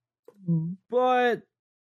 But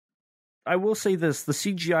I will say this, the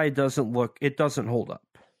CGI doesn't hold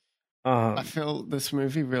up. I feel this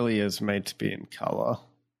movie really is made to be in color.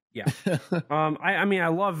 Yeah. I mean, I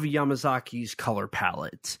love Yamazaki's color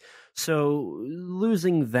palette. So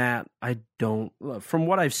losing that, I don't, from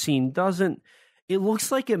what I've seen, it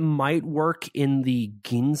looks like it might work in the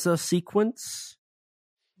Ginza sequence.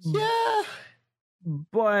 Yeah.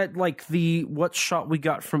 But what shot we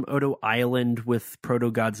got from Odo Island with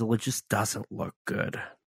Proto Godzilla just doesn't look good.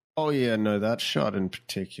 Oh yeah, no, that shot in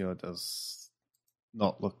particular does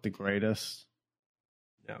not look the greatest.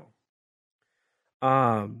 No.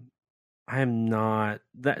 I am not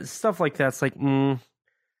that stuff like that's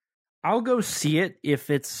I'll go see it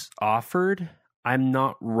if it's offered. I'm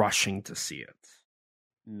not rushing to see it.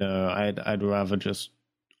 No, I'd rather just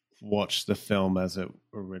watch the film as it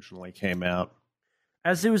originally came out.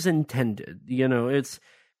 As it was intended. It's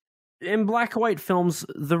in black and white films,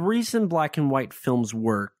 the reason black and white films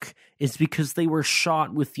work is because they were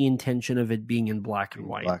shot with the intention of it being in black and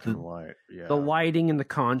white. Black and white, yeah. The lighting and the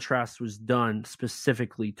contrast was done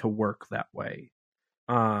specifically to work that way.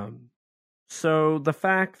 So the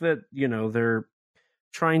fact that, they're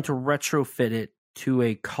trying to retrofit it to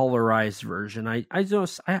a colorized version, I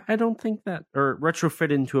don't think that, or retrofit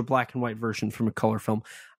it into a black and white version from a color film,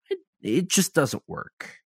 it just doesn't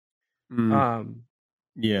work.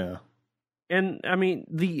 Yeah. And I mean,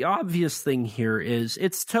 the obvious thing here is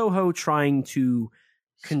it's Toho trying to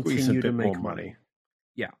continue to make money.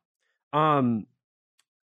 Yeah. Toho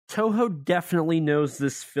definitely knows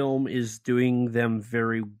this film is doing them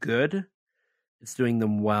very good. It's doing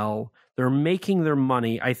them well. They're making their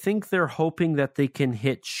money. I think they're hoping that they can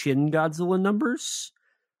hit Shin Godzilla numbers.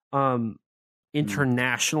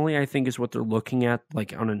 Internationally, I think is what they're looking at,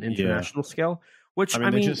 on an international scale. Which I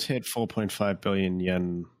mean, they just hit 4.5 billion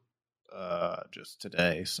yen just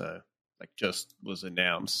today, so just was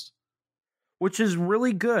announced, which is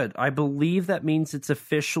really good. I believe that means it's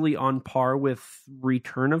officially on par with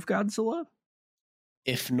Return of Godzilla.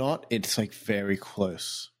 If not, it's very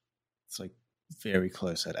close. It's very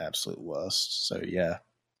close at absolute worst. So yeah,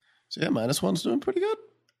 -1's doing pretty good,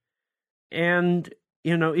 and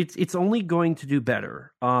it's only going to do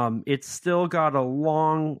better. It's still got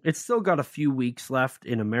a few weeks left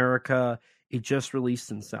in America. It just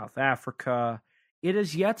released in South Africa. It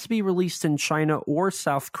is yet to be released in China or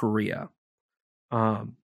South Korea.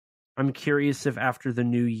 I'm curious if after the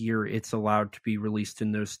new year it's allowed to be released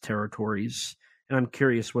in those territories, and I'm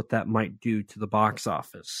curious what that might do to the box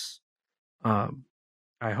office. I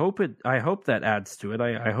hope that adds to it.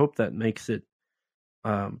 I hope that makes it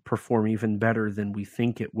perform even better than we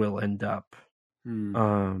think it will end up.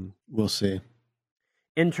 We'll see.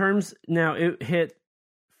 In terms, now it hit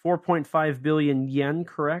 4.5 billion yen,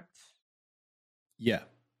 correct? Yeah.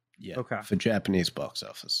 Okay. For Japanese box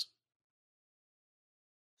office.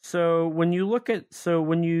 So when you look at, it's past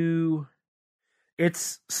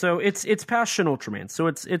Shin Ultraman. So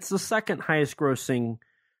it's the second highest grossing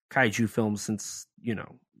kaiju film since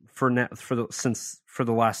for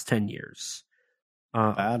the last 10 years.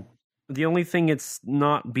 Bad. The only thing it's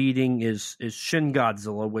not beating is Shin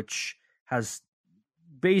Godzilla, which has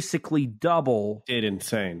basically double. Did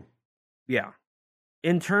insane. Yeah.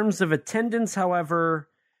 In terms of attendance, however,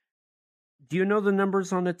 do you know the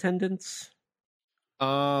numbers on attendance?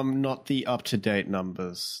 Not the up-to-date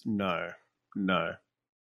numbers. No.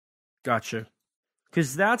 Gotcha.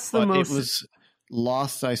 Because that's the But most. It was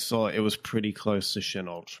last I saw. It was pretty close to Shin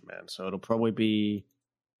Ultraman, so it'll probably be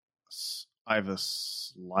either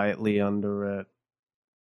slightly under it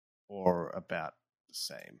or about the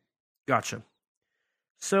same. Gotcha.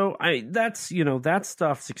 So that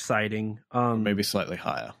stuff's exciting. Maybe slightly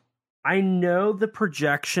higher. I know the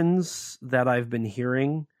projections that I've been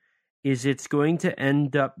hearing is it's going to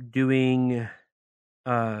end up doing.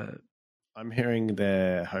 I'm hearing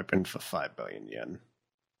they're hoping for 5 billion yen.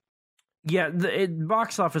 Yeah,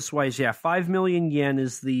 box office wise, 5 million yen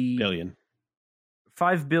is the Billion.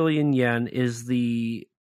 5 billion yen is the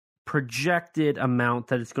projected amount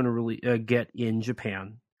that it's going to really get in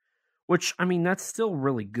Japan. Which, I mean, that's still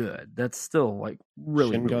really good. That's still like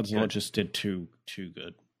really, Shin really Godzilla good. just did too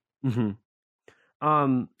good.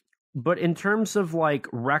 Mm-hmm. But in terms of like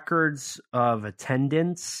records of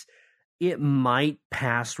attendance, it might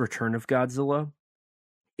pass Return of Godzilla.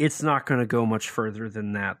 It's not going to go much further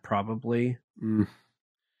than that, probably.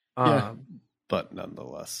 Yeah, but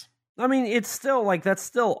nonetheless. I mean, it's still like that's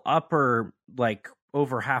still upper, like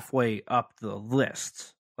over halfway up the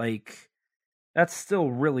list. Like that's still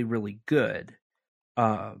really, really good.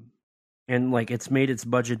 And like it's made its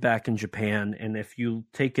budget back in Japan. And if you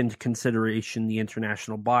take into consideration the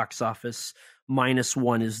international box office,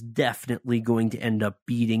 -1 is definitely going to end up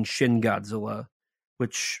beating Shin Godzilla,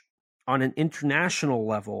 which on an international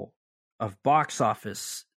level of box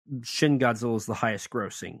office, Shin Godzilla is the highest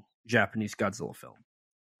grossing Japanese Godzilla film.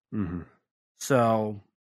 Mm-hmm. So,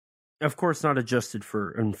 of course, not adjusted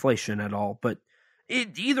for inflation at all, but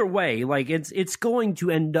either way, like it's going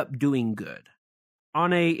to end up doing good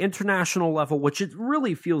on a international level, which it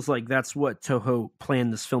really feels like that's what Toho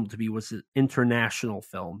planned this film to be, was an international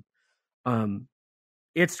film.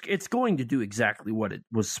 It's going to do exactly what it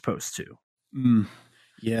was supposed to.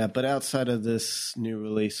 Yeah, but outside of this new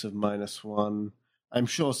release of -1, I'm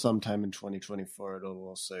sure sometime in 2024 it'll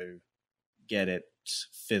also get its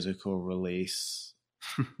physical release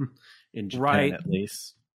in Japan, Right. at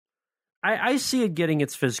least. I see it getting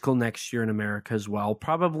its physical next year in America as well.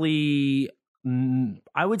 Probably,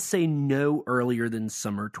 I would say no earlier than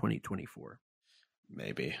summer 2024.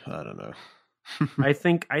 Maybe, I don't know. I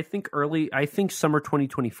think summer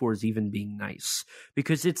 2024 is even being nice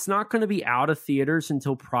because it's not going to be out of theaters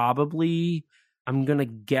until probably, I'm going to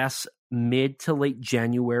guess, mid to late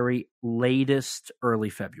January, latest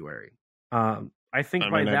early February. I think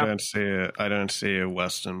I don't see a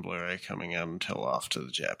Western Blu-ray coming out until after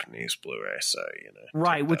the Japanese Blu-ray, so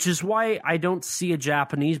right, which is why I don't see a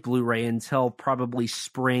Japanese Blu-ray until probably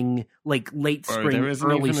spring, like late spring, there isn't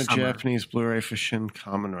early even a summer. Japanese Blu-ray for Shin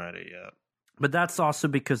Kamen Rider yet. But that's also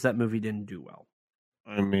because that movie didn't do well.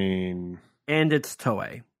 I mean, and it's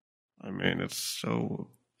Toei. It's so.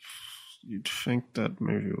 You'd think that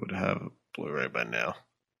movie would have a Blu-ray by now.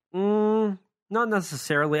 Not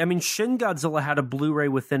necessarily. I mean, Shin Godzilla had a Blu-ray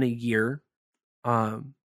within a year.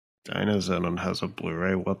 Dynazenon has a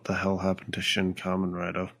Blu-ray. What the hell happened to Shin Kamen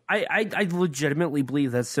Rider? I legitimately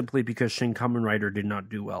believe that's simply because Shin Kamen Rider did not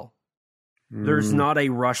do well. There's not a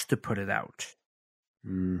rush to put it out.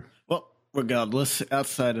 Well, regardless,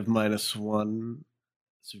 outside of -1,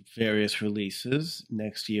 various releases,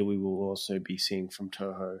 next year we will also be seeing from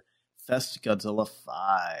Toho Fest Godzilla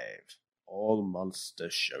 5. All Monster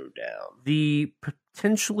Showdown. The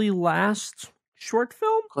potentially last short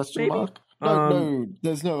film? Question maybe? mark? No,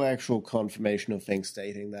 there's no actual confirmation of things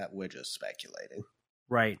stating that. We're just speculating.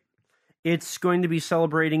 Right. It's going to be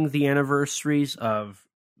celebrating the anniversaries of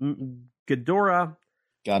Ghidorah,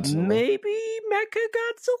 Godzilla. maybe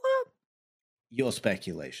Mechagodzilla? Your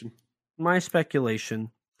speculation. My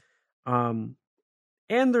speculation. And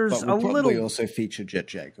there's But we'll a probably little. also feature Jet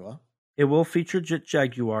Jaguar. It will feature Jet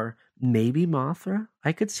Jaguar. Maybe Mothra?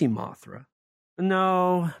 I could see Mothra.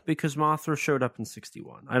 No, because Mothra showed up in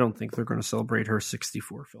 61. I don't think they're going to celebrate her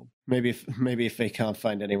 64 film. Maybe if they can't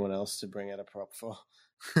find anyone else to bring out a prop for.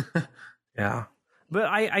 Yeah. But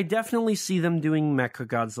I definitely see them doing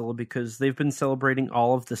Mechagodzilla because they've been celebrating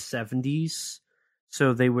all of the 70s.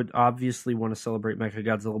 So they would obviously want to celebrate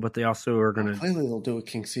Mechagodzilla, but they also are going to... Clearly they'll do a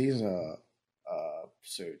King Caesar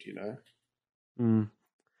suit,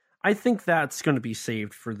 I think that's going to be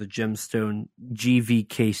saved for the Gemstone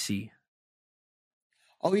GVKC.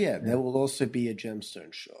 Oh yeah, there will also be a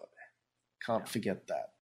gemstone shot. Can't forget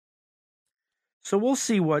that. So we'll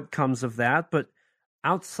see what comes of that, but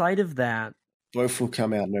outside of that, both will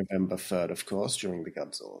come out November 3rd, of course, during the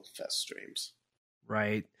Godzilla Fest streams.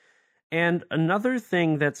 right? And another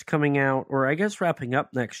thing that's coming out, or I guess wrapping up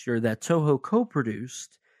next year, that Toho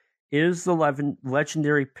co-produced is the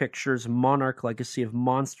Legendary Pictures Monarch Legacy of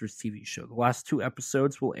Monsters TV show. The last 2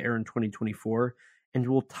 episodes will air in 2024 and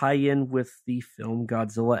will tie in with the film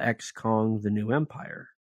Godzilla X Kong: The New Empire.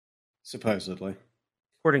 Supposedly.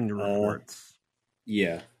 According to reports.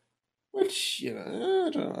 Yeah. Which, I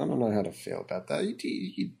don't know how to feel about that.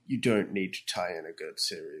 You don't need to tie in a good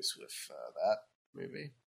series with that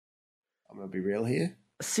movie. I'm going to be real here.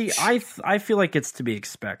 See, I feel like it's to be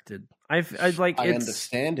expected. I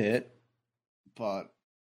understand it, but,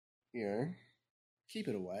 keep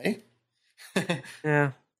it away.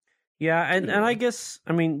 Yeah. Yeah, and I guess,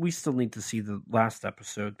 we still need to see the last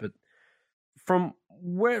episode, but from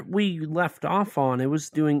where we left off on, it was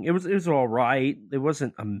all right. It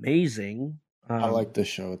wasn't amazing. I like this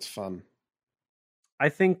show. It's fun. I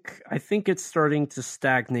think it's starting to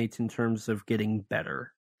stagnate in terms of getting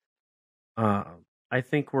better. I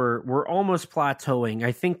think we're almost plateauing.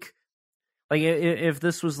 I think, like, if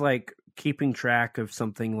this was like keeping track of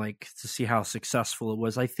something, like to see how successful it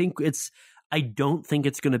was, I don't think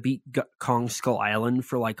it's going to beat Kong Skull Island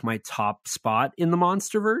for like my top spot in the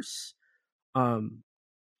MonsterVerse.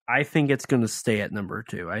 I think it's going to stay at number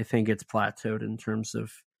 2. I think it's plateaued in terms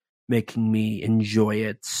of making me enjoy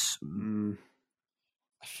it.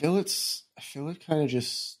 I feel it kind of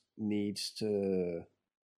just needs to,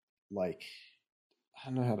 like, I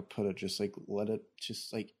don't know how to put it, just like let it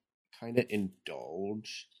just like kind of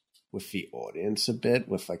indulge with the audience a bit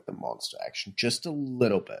with like the monster action, just a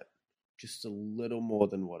little bit, just a little more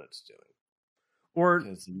than what it's doing, or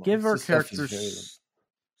give our characters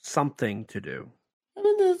something to do. I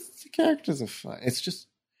mean, the characters are fine. It's just,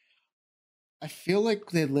 I feel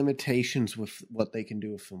like their limitations with what they can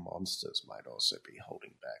do with the monsters might also be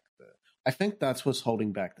holding back I think that's what's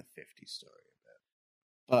holding back the 50 story a bit.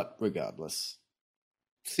 But regardless,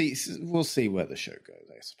 we'll see where the show goes,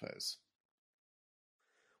 I suppose.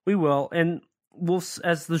 We will, and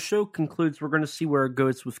as the show concludes, we're going to see where it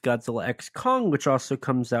goes with Godzilla X Kong, which also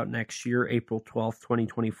comes out next year, April 12th,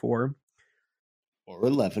 2024. Or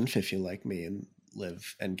 11th, if you're like me and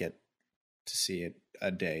live and get to see it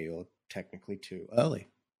a day or technically 2 early.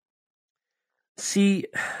 See,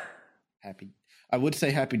 I would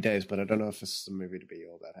say happy days, but I don't know if this is a movie to be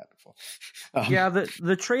all that happy for. Yeah,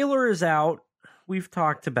 the trailer is out. We've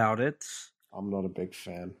talked about it. I'm not a big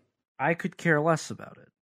fan. I could care less about it.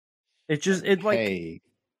 Hey,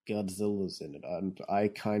 Godzilla's in it, and I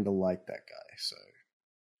kind of like that guy, so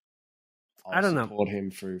I don't know. Support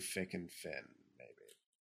him through thick and thin.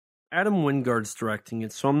 Adam Wingard's directing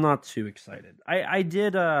it, so I'm not too excited. I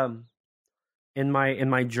did in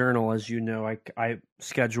my journal, as you know, I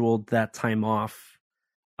scheduled that time off.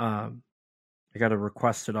 I got to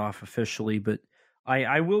request it off officially, but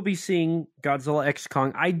I will be seeing Godzilla X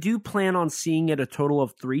Kong. I do plan on seeing it a total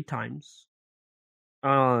of 3 times.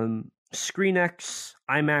 Screen X,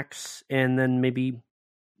 IMAX, and then maybe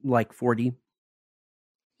like 4D.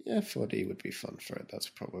 Yeah, 4D would be fun for it. That's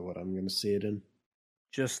probably what I'm going to see it in.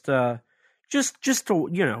 Just to,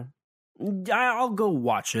 I'll go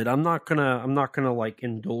watch it. I'm not gonna like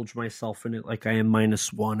indulge myself in it like I am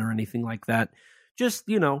 -1 or anything like that. Just,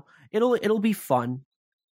 it'll be fun.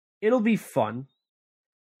 It'll be fun.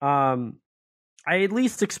 I at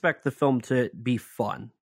least expect the film to be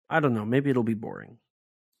fun. I don't know. Maybe it'll be boring.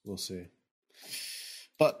 We'll see.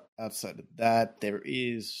 But outside of that,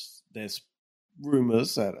 there's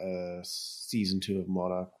rumors that season 2 of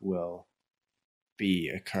Monarch will be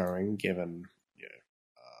occurring, given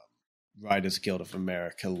Writers Guild of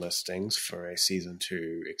America listings for a season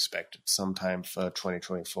 2 expected sometime for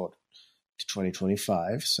 2024 to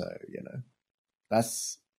 2025. So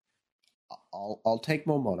that's I'll take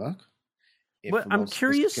more Monarch. But I'm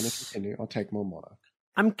curious. Going to continue. I'll take more Monarch.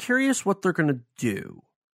 I'm curious what they're going to do,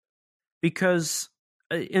 because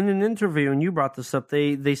in an interview, and you brought this up,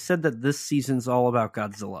 they said that this season's all about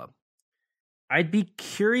Godzilla. I'd be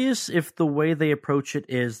curious if the way they approach it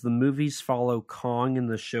is the movies follow Kong and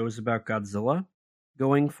the shows about Godzilla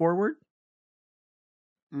going forward.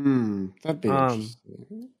 That'd be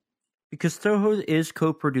interesting. Because Toho is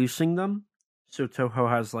co-producing them, so Toho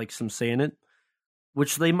has like some say in it,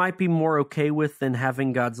 which they might be more okay with than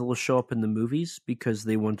having Godzilla show up in the movies because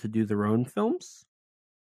they want to do their own films.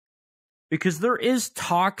 Because there is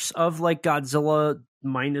talks of like Godzilla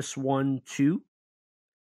 -1, 2.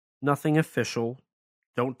 Nothing official.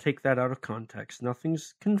 Don't take that out of context.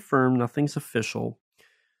 Nothing's confirmed, nothing's official.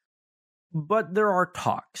 But there are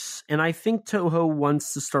talks, and I think Toho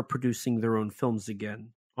wants to start producing their own films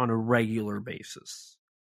again on a regular basis.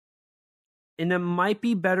 And it might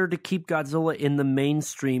be better to keep Godzilla in the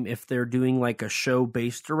mainstream if they're doing like a show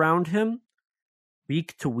based around him,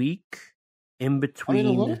 week to week, in between. I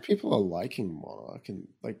mean, a lot of people are liking Monarch, and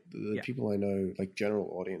like the people I know, like general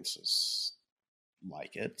audiences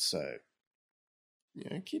like it. So,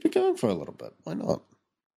 keep it going for a little bit. Why not?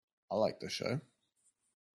 I like the show.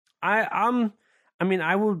 I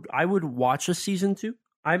would watch a season 2.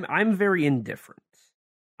 I'm very indifferent.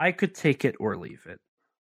 I could take it or leave it.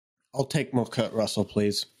 I'll take more Kurt Russell,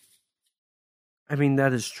 please. I mean,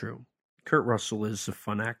 that is true. Kurt Russell is a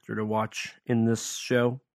fun actor to watch in this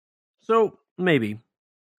show. So, maybe.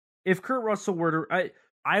 If Kurt Russell were to...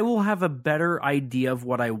 I will have a better idea of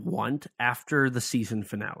what I want after the season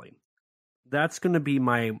finale. That's going to be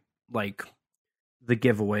my, the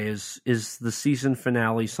giveaway is the season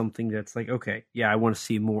finale something that's like, okay, yeah, I want to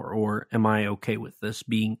see more, or am I okay with this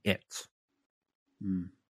being it?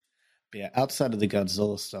 But yeah, outside of the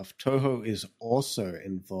Godzilla stuff, Toho is also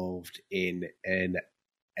involved in an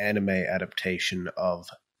anime adaptation of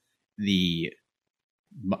the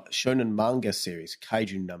shonen manga series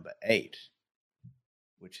Kaiju number 8,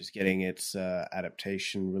 which is getting its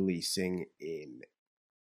adaptation releasing in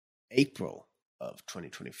April of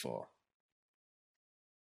 2024.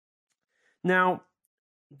 Now,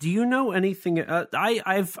 do you know anything?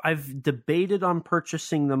 I've debated on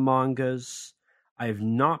purchasing the mangas. I've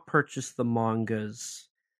not purchased the mangas.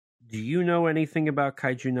 Do you know anything about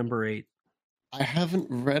Kaiju number 8? I haven't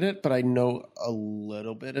read it, but I know a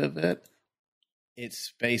little bit of it.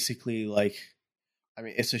 It's basically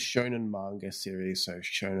it's a shonen manga series, so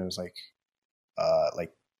shonen is like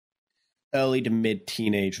early to mid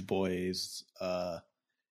teenage boys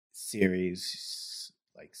series,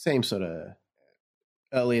 like same sort of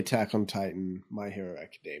early Attack on Titan, My Hero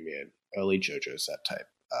Academia, early JoJo's, that type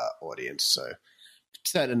audience. So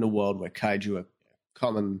set in a world where kaiju are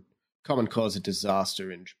common cause of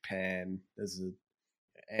disaster in Japan. There's an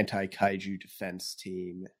anti-kaiju defense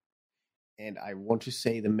team. And I want to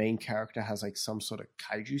say the main character has like some sort of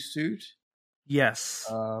kaiju suit. Yes.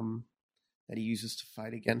 That he uses to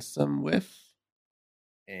fight against them with.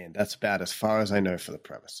 And that's about as far as I know for the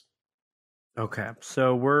premise. Okay,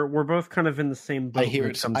 so we're both kind of in the same boat.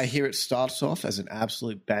 I hear it starts off as an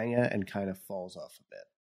absolute banger and kind of falls off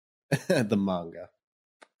a bit. The manga.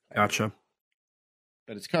 Gotcha.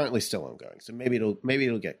 But it's currently still ongoing, so maybe it'll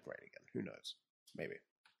get great again. Who knows? Maybe.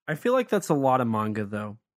 I feel like that's a lot of manga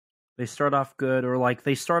though. They start off good, or like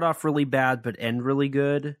they start off really bad but end really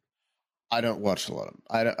good. I don't watch a lot of.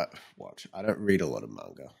 I don't read a lot of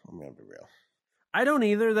manga. I'm gonna be real. I don't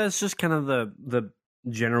either. That's just kind of the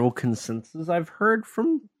general consensus I've heard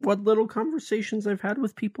from what little conversations I've had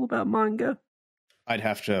with people about manga. I'd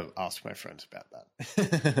have to ask my friends about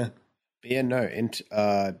that. But yeah, no,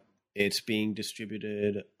 it's being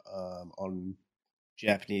distributed on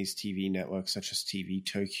Japanese TV networks such as TV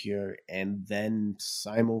Tokyo, and then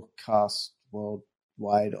simulcast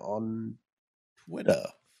worldwide on Twitter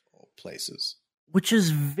or places. Which is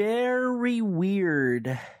very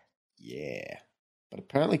weird. Yeah. But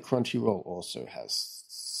apparently Crunchyroll also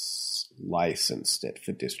has licensed it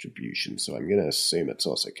for distribution, so I'm going to assume it's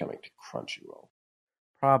also coming to Crunchyroll.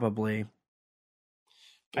 Probably.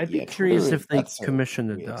 But I'd be curious if they commissioned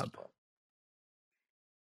a dub. Spot.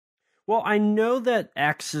 Well, I know that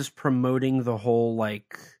X is promoting the whole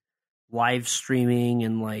like live streaming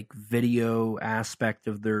and like video aspect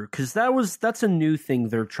of their, because that's a new thing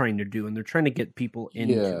they're trying to do, and they're trying to get people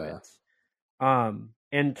into it.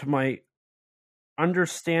 And to my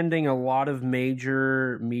understanding, a lot of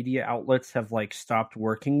major media outlets have like stopped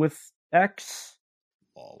working with X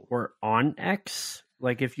or on X.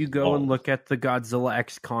 Like if you go and look at the Godzilla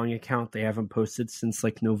X Kong account, they haven't posted since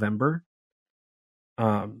like November.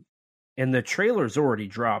 And the trailer's already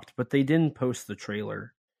dropped, but they didn't post the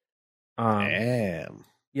trailer. Damn.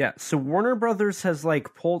 Yeah, so Warner Brothers has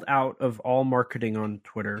like pulled out of all marketing on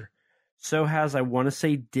Twitter. So has, I want to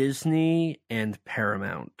say, Disney and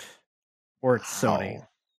Paramount. Or it's Sony.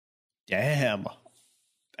 Damn.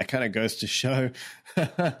 That kind of goes to show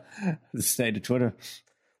the state of Twitter.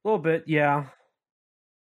 A little bit, yeah.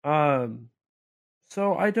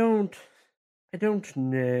 So I don't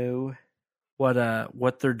know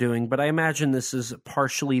what they're doing, but I imagine this is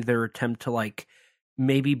partially their attempt to like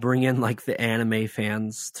maybe bring in like the anime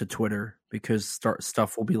fans to Twitter, because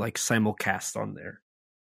stuff will be like simulcast on there.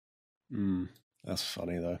 That's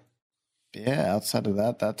funny though. But yeah, outside of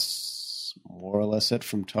that, that's more or less it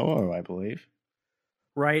from Toho, I believe.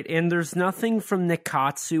 Right, and there's nothing from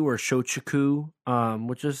Nikatsu or Shochiku,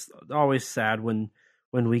 which is always sad when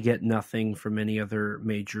we get nothing from any other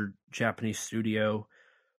major Japanese studio.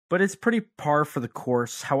 But it's pretty par for the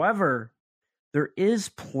course. However, there is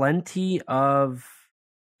plenty of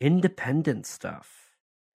independent stuff.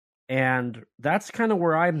 And that's kind of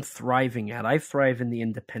where I'm thriving at. I thrive in the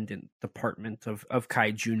independent department of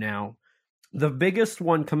Kaiju now. The biggest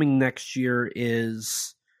one coming next year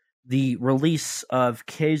is the release of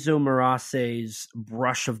Keizo Murase's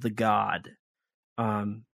Brush of the God.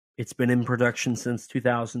 It's been in production since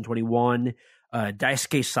 2021.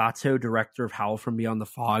 Daisuke Sato, director of Howl from Beyond the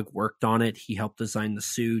Fog, worked on it. He helped design the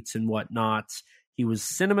suits and whatnot. He was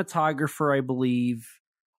cinematographer, I believe.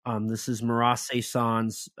 This is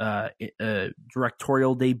Murase-san's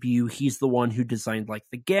directorial debut. He's the one who designed like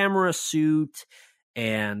the Gamera suit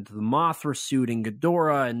and the Mothra suit and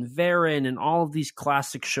Ghidorah and Varan and all of these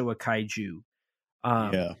classic Showa kaiju.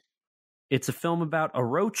 It's a film about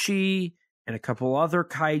Orochi and a couple other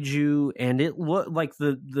kaiju, and it look like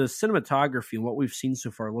the cinematography and what we've seen so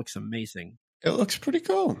far looks amazing. It looks pretty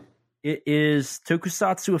cool. It is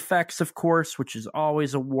tokusatsu effects, of course, which is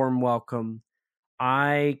always a warm welcome.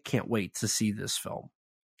 I can't wait to see this film.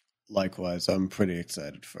 Likewise, I'm pretty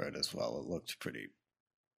excited for it as well. It looked pretty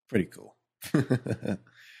cool. and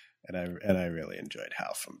I really enjoyed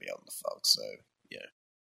Howl from Beyond the Fog, so yeah.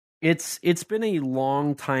 It's been a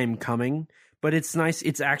long time coming, but it's nice.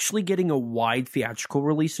 It's actually getting a wide theatrical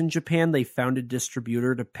release in Japan. They found a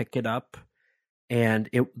distributor to pick it up, and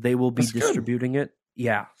they will be distributing it.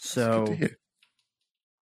 Yeah, so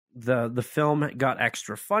the film got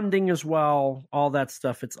extra funding as well. All that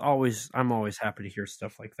stuff. I'm always happy to hear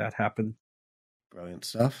stuff like that happen. Brilliant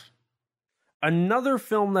stuff. Another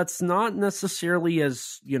film that's not necessarily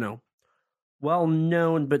as, well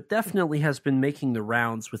known, but definitely has been making the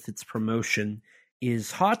rounds with its promotion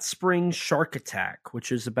is Hot Springs Shark Attack,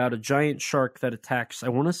 which is about a giant shark that attacks, I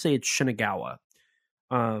want to say it's Shinagawa.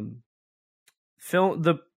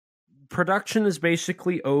 The production is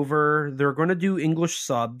basically over. They're going to do English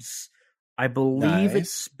subs. I believe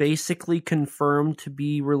It's basically confirmed to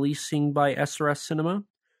be releasing by SRS Cinema.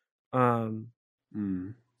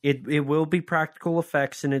 It will be practical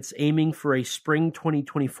effects, and it's aiming for a spring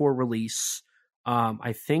 2024 release.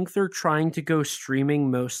 I think they're trying to go streaming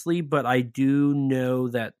mostly, but I do know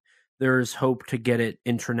that there's hope to get it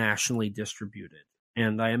internationally distributed.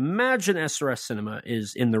 And I imagine SRS Cinema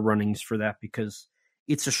is in the runnings for that because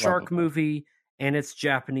it's a shark movie, and it's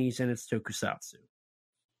Japanese, and it's tokusatsu.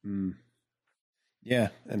 Yeah,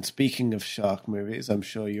 and speaking of shark movies, I'm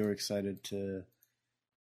sure you're excited to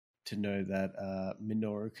know that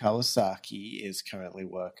Minoru Kawasaki is currently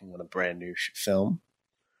working on a brand new film.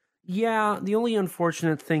 Yeah, the only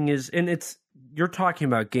unfortunate thing is, and you're talking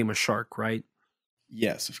about Game of Shark, right?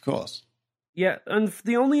 Yes, of course. Yeah, and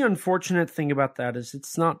the only unfortunate thing about that is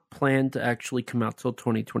it's not planned to actually come out till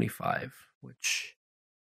 2025, which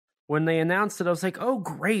when they announced it, I was like, oh,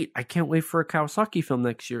 great, I can't wait for a Kawasaki film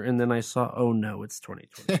next year. And then I saw, oh no, it's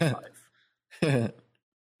 2025.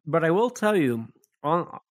 But I will tell you,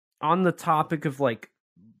 on the topic of like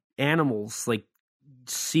animals, like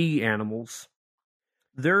sea animals,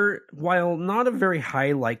 while not a very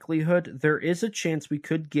high likelihood, there is a chance we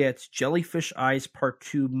could get Jellyfish Eyes Part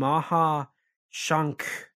 2 Maha Shank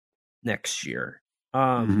next year.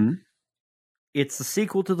 It's the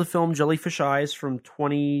sequel to the film Jellyfish Eyes from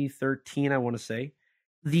 2013, I want to say.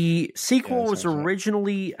 The sequel was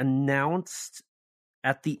originally announced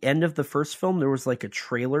at the end of the first film. There was like a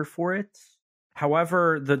trailer for it.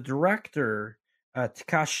 However, the director,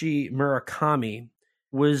 Takashi Murakami,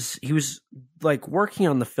 was like working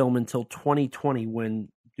on the film until 2020 when,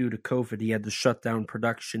 due to COVID, he had to shut down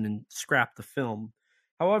production and scrap the film.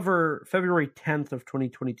 However, February 10th of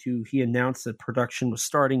 2022, he announced that production was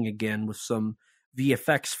starting again with some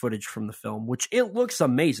VFX footage from the film, which it looks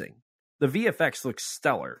amazing. The VFX looks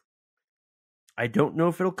stellar. I don't know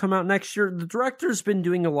if it'll come out next year. The director's been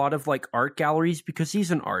doing a lot of like art galleries because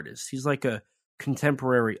he's an artist. He's like a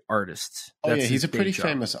contemporary artist. That's he's a pretty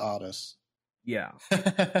famous artist. Yeah.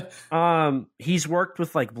 He's worked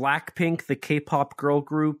with like Blackpink, the K-pop girl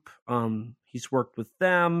group. He's worked with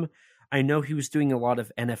them. I know he was doing a lot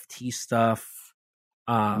of NFT stuff.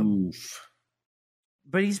 But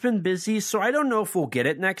he's been busy, so I don't know if we'll get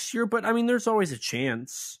it next year, but I mean, there's always a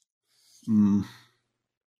chance. And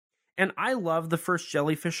I love the first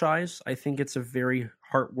Jellyfish Eyes. I think it's a very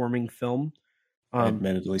heartwarming film. I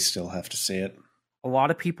admittedly still have to see it. A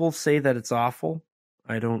lot of people say that it's awful.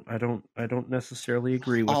 I don't necessarily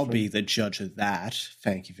agree with I'll them. be the judge of that.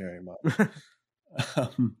 Thank you very much.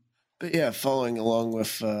 But yeah, following along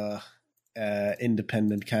with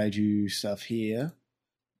independent kaiju stuff here.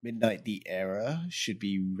 Midnight the Era should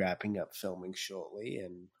be wrapping up filming shortly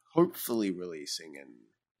and hopefully releasing in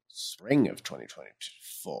spring of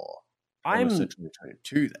 2024. Almost I'm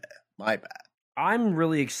 2022 there. My bad. I'm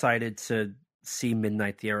really excited to see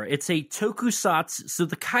Midnight the Era. It's a tokusatsu. So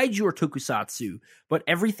the kaiju are tokusatsu, but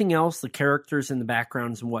everything else, the characters and the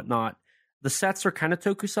backgrounds and whatnot, the sets are kind of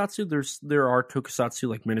tokusatsu. There are tokusatsu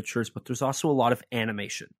like miniatures, but there's also a lot of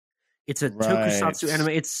animation. It's a tokusatsu anime.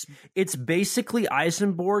 It's basically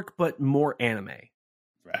Eisenborg, but more anime.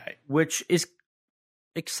 Right. Which is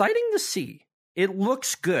exciting to see. It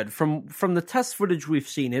looks good from the test footage we've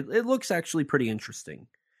seen. It looks actually pretty interesting.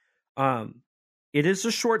 It is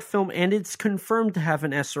a short film, and it's confirmed to have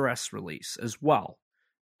an SRS release as well.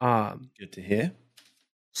 Good to hear.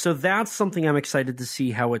 So that's something I'm excited to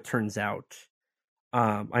see how it turns out.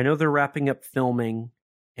 I know they're wrapping up filming,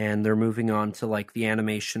 and they're moving on to like the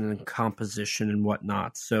animation and composition and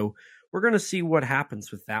whatnot. So we're going to see what happens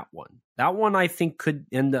with that one. That one I think could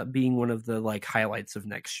end up being one of the like highlights of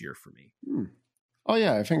next year for me. Oh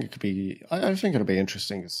yeah, I think it could be. I think it'll be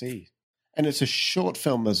interesting to see. And it's a short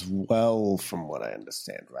film as well, from what I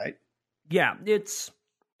understand, right? Yeah, it's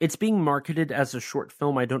being marketed as a short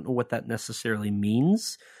film. I don't know what that necessarily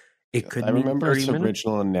means. It could. I remember its minutes.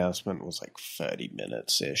 Original announcement was like 30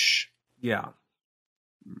 minutes ish. Yeah.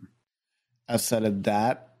 Outside of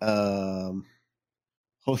that,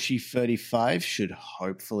 Hoshi 35 should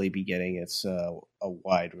hopefully be getting its a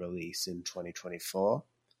wide release in 2024.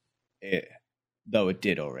 Though it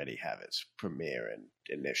did already have its premiere and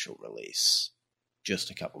initial release just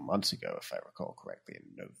a couple months ago, if I recall correctly, in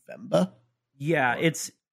November. Yeah,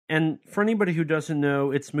 and for anybody who doesn't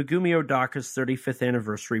know, it's Megumi Odaka's 35th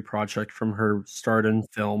anniversary project from her start in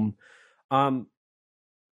film. Produced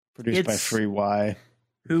by 3Y.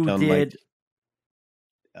 Who did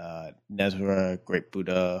Nezura, Great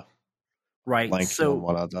Buddha, right? Blank So and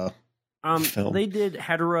one other film. They did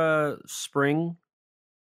Hedera Spring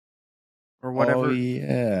or whatever. Oh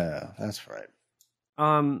yeah, that's right.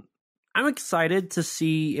 I'm excited to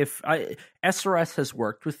see if SRS has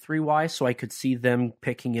worked with 3Y, so I could see them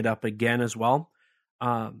picking it up again as well.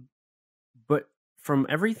 But from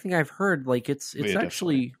everything I've heard, like it's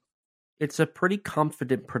actually it's a pretty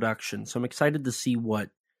confident production. So I'm excited to see what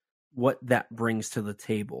that brings to the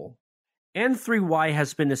table. And 3Y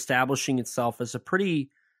has been establishing itself as a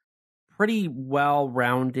pretty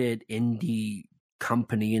well-rounded indie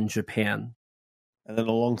company in Japan. And then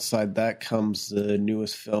alongside that comes the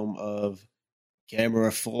newest film of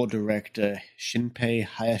Gamera 4 director Shinpei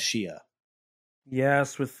Hayashiya.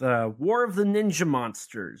 Yes, with War of the Ninja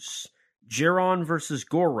Monsters, Jiron versus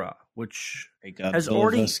Gora, which has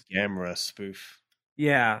already Gamera spoof.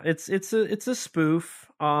 Yeah, it's a spoof.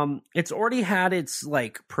 It's already had its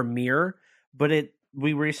like premiere, but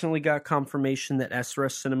we recently got confirmation that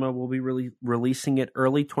SRS Cinema will be releasing it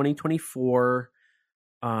early 2024.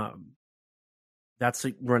 That's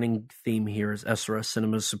a running theme here is SRS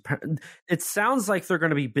Cinemas. It sounds like they're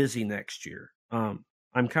going to be busy next year.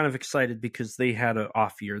 I'm kind of excited because they had an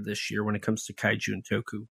off year this year when it comes to Kaiju and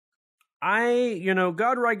Toku.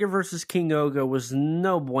 God Rider versus King Oga was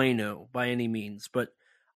no bueno by any means, but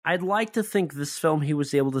I'd like to think this film he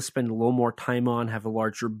was able to spend a little more time on, have a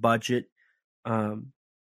larger budget. I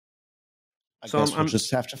guess we'll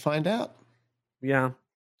just have to find out. Yeah,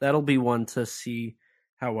 that'll be one to see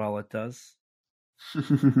how well it does.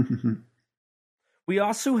 We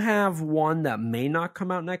also have one that may not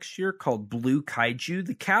come out next year called Blue Kaiju.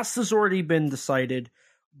 The cast has already been decided,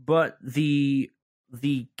 but the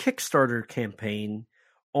Kickstarter campaign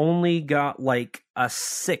only got like a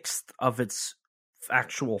sixth of its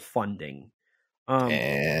actual funding.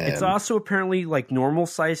 It's also apparently like normal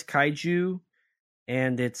size kaiju,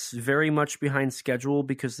 and it's very much behind schedule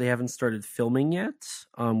because they haven't started filming yet,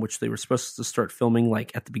 which they were supposed to start filming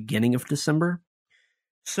like at the beginning of December.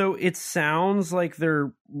 So it sounds like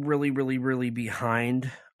they're really, really, really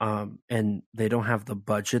behind, and they don't have the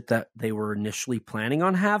budget that they were initially planning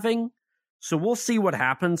on having. So we'll see what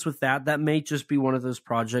happens with that. That may just be one of those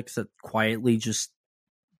projects that quietly just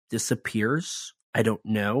disappears. I don't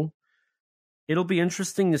know. It'll be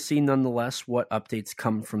interesting to see nonetheless what updates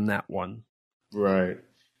come from that one. Right.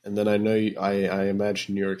 And then I know I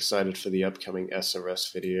imagine you're excited for the upcoming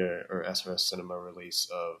SRS video or SRS Cinema release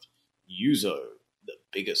of Yuzo, the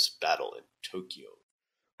biggest battle in Tokyo.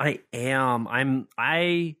 I am. I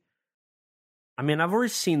mean, I've already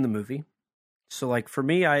seen the movie. So like for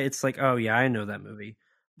me, it's like, oh yeah, I know that movie.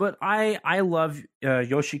 But I love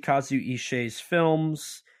Yoshikazu Ishai's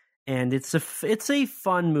films, and it's a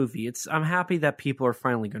fun movie. I'm happy that people are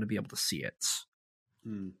finally going to be able to see it.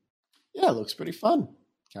 Yeah, it looks pretty fun.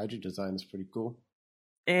 Kaiju design is pretty cool.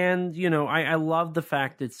 And, I love the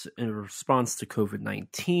fact it's in response to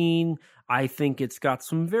COVID-19. I think it's got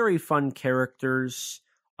some very fun characters.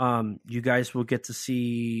 You guys will get to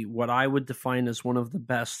see what I would define as one of the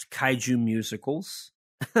best kaiju musicals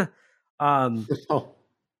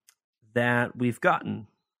that we've gotten.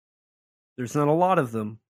 There's not a lot of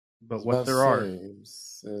them, but what there are.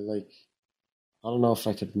 I don't know if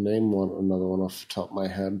I could name another one off the top of my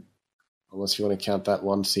head, unless you want to count that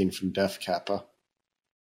one scene from Death Kappa.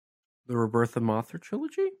 The Rebirth of Mothra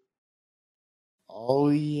trilogy? Oh,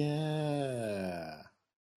 yeah.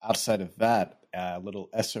 Outside of that, little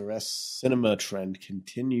SRS cinema trend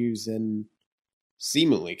continues and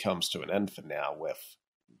seemingly comes to an end for now with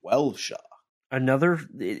Welsha.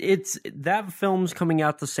 That film's coming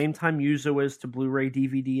out the same time Yuzo is to Blu-ray,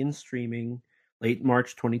 DVD, and streaming, late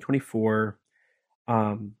March 2024.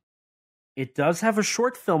 It does have a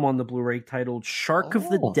short film on the Blu-ray titled Shark of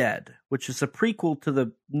the Dead, which is a prequel to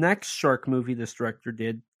the next shark movie this director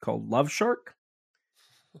did called Love Shark.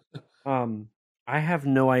 I have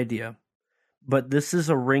no idea, but this is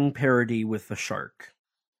a Ring parody with a shark.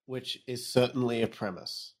 Which is certainly a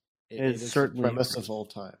premise. It is certainly the premise of all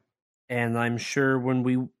time. And I'm sure when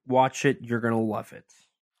we watch it, you're going to love it.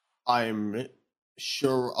 I'm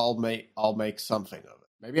sure I'll make something of it.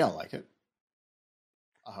 Maybe I'll like it.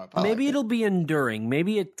 I hope Maybe it'll be enduring.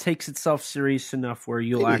 Maybe it takes itself serious enough where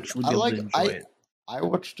you'll actually be able to enjoy it. I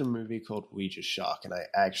watched a movie called Ouija Shark, and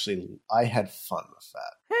I had fun with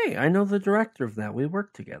that. Hey, I know the director of that. We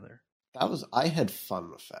worked together. I had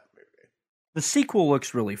fun with that movie. The sequel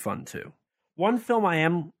looks really fun too. One film I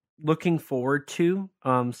am looking forward to,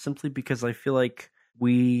 simply because I feel like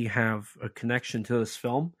we have a connection to this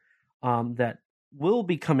film, that will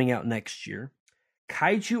be coming out next year.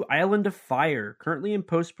 Kaiju Island of Fire, currently in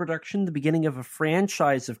post-production, the beginning of a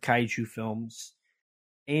franchise of kaiju films,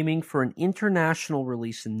 aiming for an international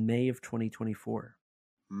release in May of 2024.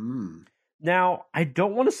 Now, I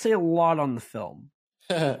don't want to say a lot on the film,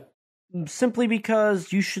 simply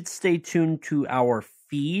because you should stay tuned to our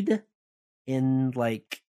feed in,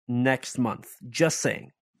 next month. Just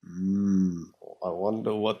saying. I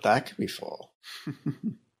wonder what that could be for.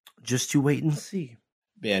 Just you wait and see.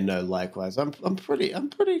 Yeah, no, likewise. I'm pretty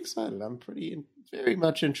excited. I'm very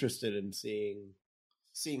much interested in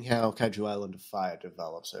seeing how Kaiju Island of Fire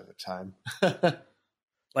develops over time.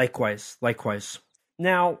 Likewise.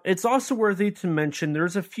 Now, it's also worthy to mention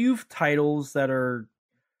there's a few titles that are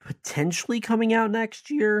potentially coming out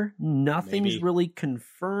next year. Nothing's really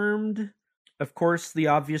confirmed. Of course, the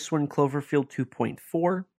obvious one, Cloverfield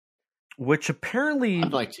 2.4, which apparently...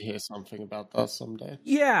 I'd like to hear something about that someday.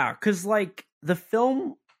 Yeah, because, the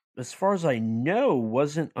film, as far as I know,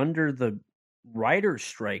 wasn't under the writer's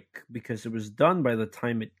strike because it was done by the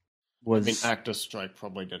time it was... actor's strike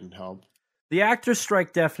probably didn't help. The actor's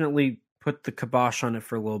strike definitely put the kibosh on it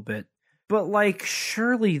for a little bit. But,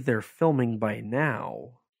 surely they're filming by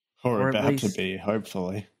now. Or about to be,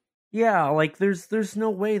 hopefully. Yeah, there's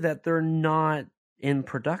no way that they're not in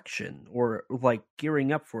production or,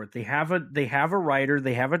 gearing up for it. They have a writer,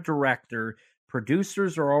 they have a director,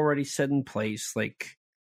 producers are already set in place.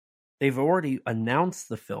 They've already announced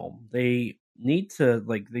the film. They need to,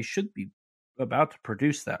 they should be about to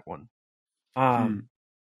produce that one.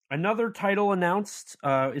 Another title announced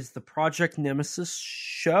is the Project Nemesis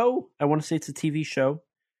show. I want to say it's a TV show.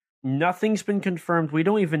 Nothing's been confirmed. We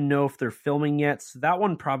don't even know if they're filming yet, so that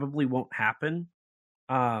one probably won't happen.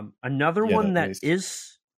 Another one that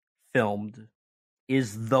is filmed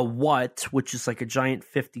is The What, which is a giant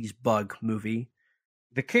 50s bug movie.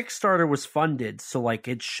 The Kickstarter was funded, so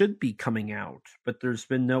it should be coming out, but there's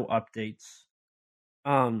been no updates.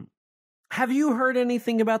 Have you heard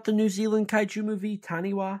anything about the New Zealand kaiju movie,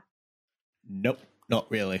 Taniwa? Nope,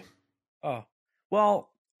 not really. Oh,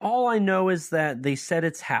 well, all I know is that they said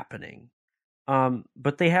it's happening.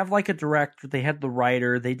 But they have a director, they had the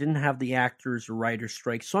writer, they didn't have the actors or writer's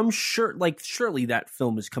strike. So I'm sure, surely that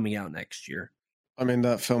film is coming out next year. I mean,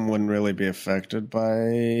 that film wouldn't really be affected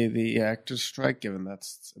by the actors strike, given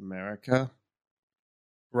that's America.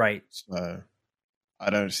 Right. So I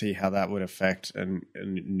don't see how that would affect a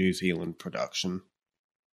New Zealand production.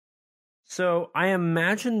 So I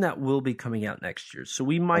imagine that will be coming out next year. So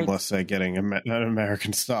we might... Unless they're getting an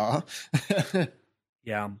American star.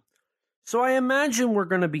 Yeah. So I imagine we're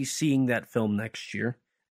going to be seeing that film next year.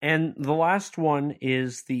 And the last one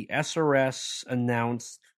is the SRS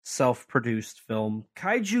announced self-produced film,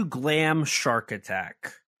 Kaiju Glam Shark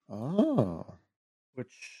Attack. Oh.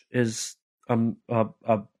 Which is a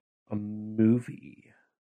movie,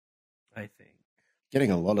 I think.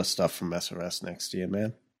 Getting a lot of stuff from SRS next year,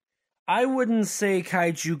 man. I wouldn't say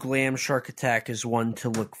Kaiju Glam Shark Attack is one to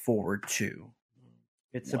look forward to.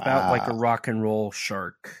 It's about like a rock and roll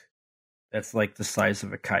shark that's like the size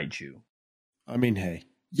of a kaiju. I mean, hey,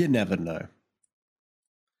 you never know.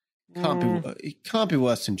 It can't be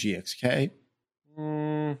worse than GXK.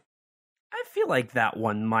 I feel like that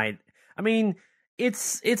one might. I mean,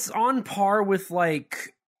 it's on par with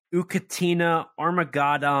like Ukatina,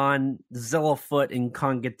 Armageddon, Zillafoot, and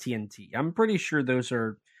Conga TNT. I'm pretty sure those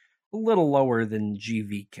are a little lower than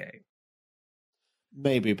GVK.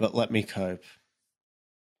 Maybe, but let me cope.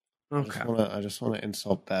 Okay. I just want to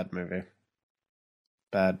insult bad movie.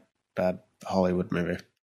 Bad Hollywood movie.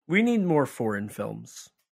 We need more foreign films.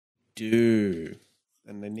 And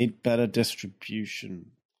they need better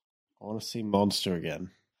distribution. I want to see Monster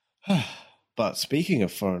again. But speaking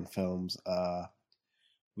of foreign films,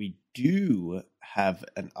 we do have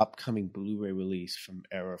an upcoming Blu-ray release from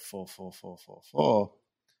Error 44444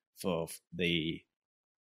 for the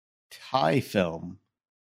Thai film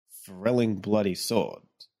Thrilling Bloody Sword.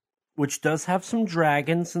 Which does have some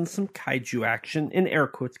dragons and some kaiju action, in air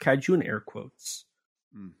quotes, kaiju in air quotes.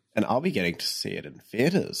 And I'll be getting to see it in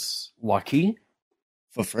theaters. Lucky.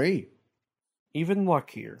 For free. Even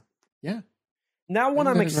luckier. Yeah. Now what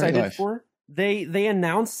I'm excited for, they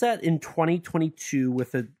announced that in 2022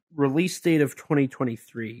 with a release date of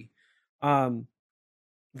 2023.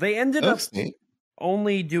 They ended up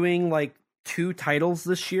only doing like 2 titles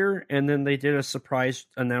this year, and then they did a surprise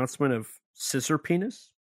announcement of Scissor Penis.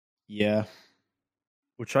 Yeah.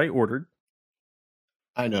 Which I ordered.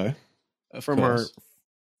 I know. From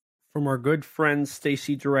our good friend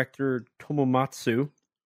Stacy director Tomomatsu.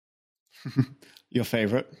 Your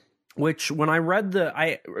favorite? Which when I read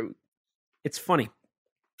it's funny.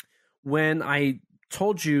 When I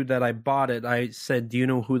told you that I bought it, I said, "Do you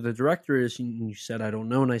know who the director is?" And you said, "I don't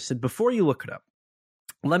know." And I said, "Before you look it up,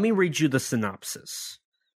 let me read you the synopsis."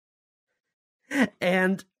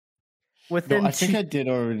 And within I think I did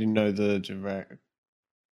already know the director.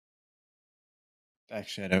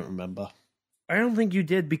 Actually, I don't remember. I don't think you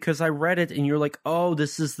did, because I read it and you're like, "Oh,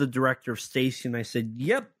 this is the director of Stacy." And I said,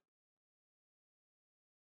 "Yep.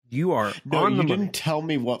 You are on the money." You didn't tell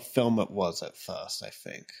me what film it was at first, I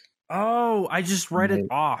think. Oh, I just read it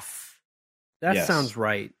off. That sounds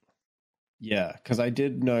right. Yeah, because I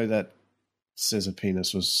did know that Scissor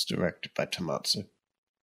Penis was directed by Tomatsu.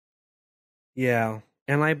 Yeah,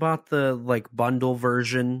 and I bought the like bundle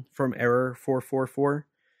version from Error 444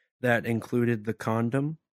 that included the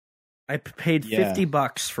condom. I paid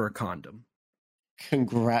 $50 for a condom.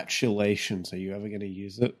 Congratulations. Are you ever going to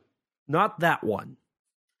use it? Not that one.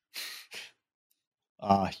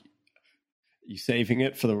 You saving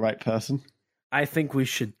it for the right person? I think we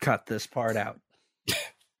should cut this part out.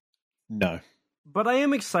 No. But I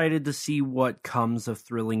am excited to see what comes of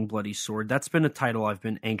Thrilling Bloody Sword. That's been a title I've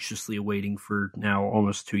been anxiously awaiting for now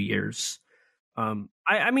almost 2 years.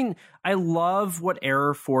 I mean, I love what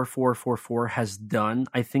Error 4444 has done.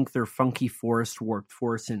 I think their Funky Forest, Warped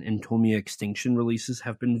Force, and Entomia Extinction releases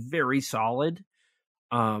have been very solid.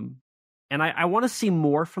 And I want to see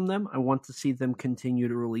more from them. I want to see them continue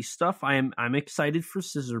to release stuff. I'm excited for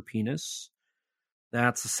Scissor Penis.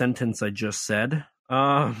 That's a sentence I just said.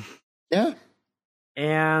 Yeah.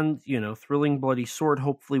 And, Thrilling Bloody Sword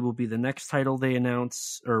hopefully will be the next title they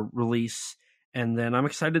announce or release. And then I'm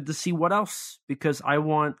excited to see what else, because I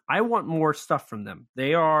want more stuff from them.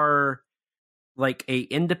 They are like a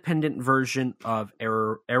independent version of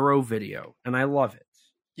Arrow Video, and I love it.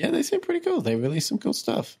 Yeah, they seem pretty cool. They release some cool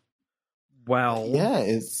stuff. Well,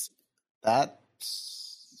 yeah,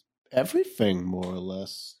 that's everything more or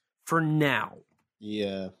less for now.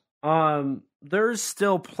 Yeah. There's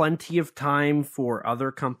still plenty of time for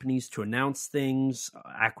other companies to announce things,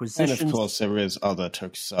 acquisitions. And of course, there is other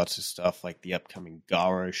tokusatsu stuff like the upcoming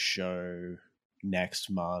Garo show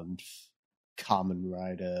next month, Kamen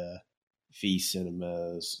Rider, V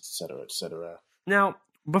Cinemas, etc., etc. Now,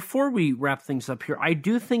 before we wrap things up here, I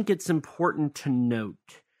do think it's important to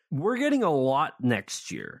note we're getting a lot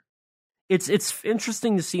next year. It's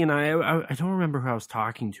interesting to see, and I don't remember who I was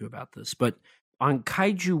talking to about this, but on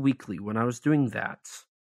Kaiju Weekly, when I was doing that,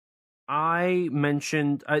 I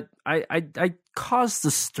mentioned I caused a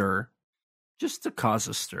stir, just to cause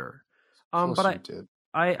a stir. But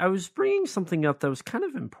I was bringing something up that was kind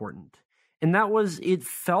of important, and that was it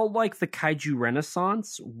felt like the Kaiju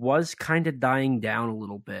Renaissance was kind of dying down a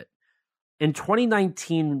little bit. In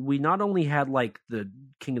 2019, we not only had like the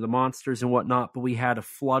King of the Monsters and whatnot, but we had a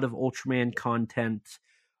flood of Ultraman content.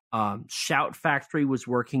 Shout Factory was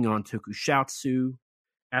working on Tokushoutsu.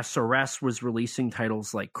 SRS was releasing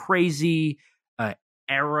titles like Crazy,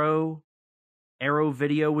 Arrow, Arrow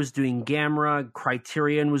Video was doing Gamera,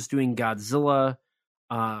 Criterion was doing Godzilla,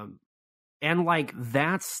 and like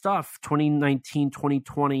that stuff, 2019,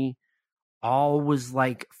 2020, all was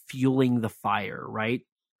like fueling the fire, right?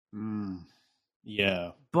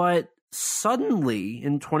 Yeah. But suddenly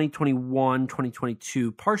in 2021,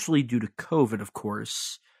 2022, partially due to COVID, of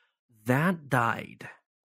course, that died.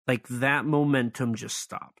 Like that momentum just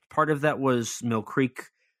stopped. Part of that was Mill Creek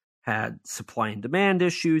had supply and demand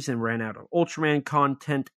issues and ran out of Ultraman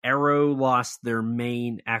content. Arrow lost their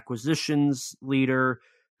main acquisitions leader,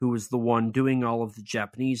 who was the one doing all of the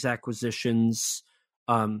Japanese acquisitions.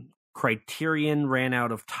 Criterion ran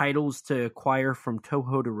out of titles to acquire from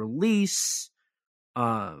Toho to release.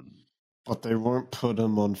 But they won't put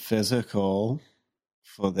them on physical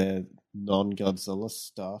for their non-Godzilla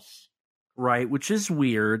stuff. Right, which is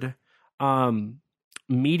weird.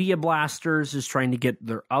 Media Blasters is trying to get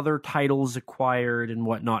their other titles acquired and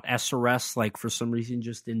whatnot. SRS, like, for some reason,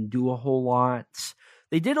 just didn't do a whole lot.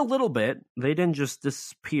 They did a little bit. They didn't just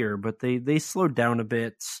disappear, but they slowed down a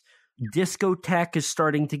bit. Discotech is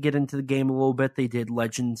starting to get into the game a little bit. They did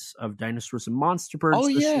Legends of Dinosaurs and Monster Birds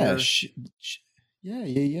this year.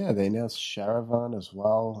 Yeah. They announced Sharavan as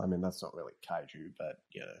well. I mean, that's not really kaiju, but,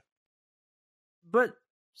 you know. But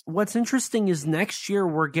what's interesting is next year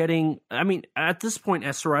we're getting, I mean, at this point,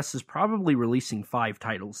 SRS is probably releasing 5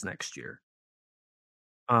 titles next year.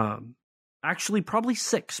 Actually, probably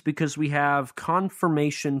 6, because we have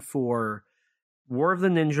confirmation for War of the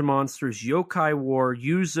Ninja Monsters, Yokai War,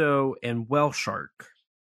 Yuzo, and Whale Shark.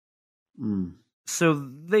 So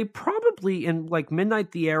they probably, in like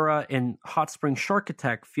Midnight the Era and Hot Spring Shark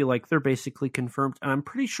Attack, feel like they're basically confirmed, and I'm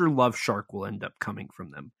pretty sure Love Shark will end up coming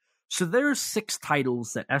from them. So there's 6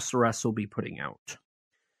 titles that SRS will be putting out.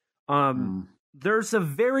 There's a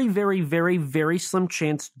very, very, very, very slim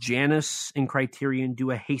chance Janus and Criterion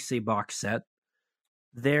do a Heisei box set.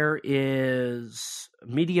 There is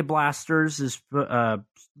Media Blasters is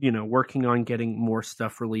working on getting more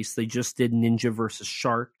stuff released. They just did Ninja versus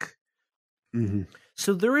Shark.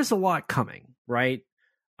 So there is a lot coming, right?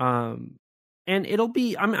 And it'll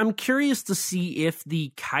be, I'm curious to see if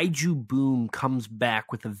the kaiju boom comes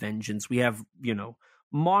back with a vengeance. We have,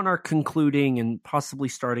 Monarch concluding and possibly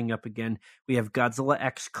starting up again. We have Godzilla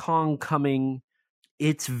X Kong coming.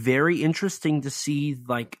 It's very interesting to see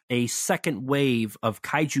like a second wave of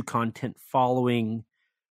kaiju content following,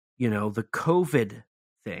 the COVID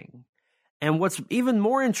thing. And what's even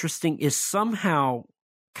more interesting is somehow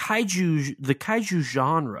the kaiju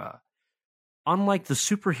genre, unlike the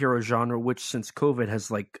superhero genre, which since COVID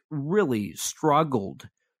has like really struggled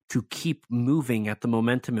to keep moving at the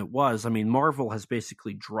momentum it was. I mean, Marvel has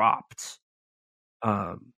basically dropped.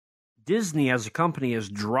 Disney as a company has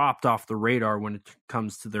dropped off the radar when it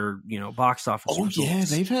comes to their, box office results. Yeah,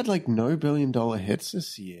 they've had like no billion-dollar hits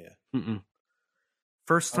this year.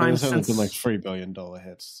 First time there's only since been like $3 billion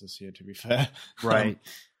hits this year, to be fair. Right.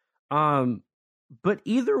 But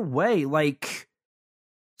either way, like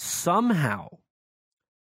somehow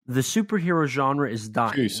the superhero genre is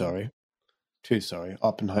dying. Too sorry.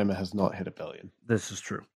 Oppenheimer has not hit $1 billion. This is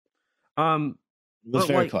true. It was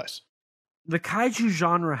very close. The kaiju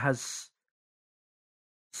genre has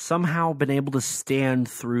somehow been able to stand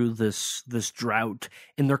through this drought,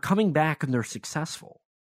 and they're coming back and they're successful,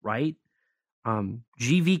 right?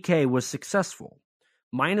 GVK was successful.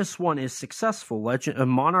 -1 is successful.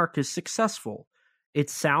 Monarch is successful. It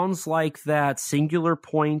sounds like that Singular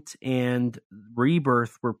Point and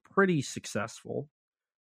Rebirth were pretty successful.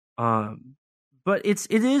 But it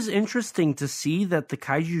is interesting to see that the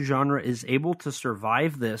kaiju genre is able to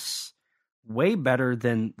survive this way better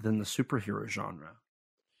than the superhero genre.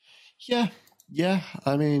 Yeah.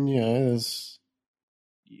 I mean, you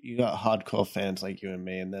got hardcore fans like you and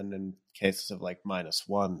me, and then in cases of like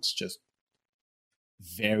 -1, it's just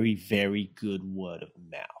very, very good word of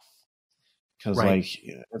mouth. Because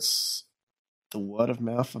it's the word of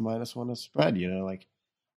mouth for -1 is spread. Like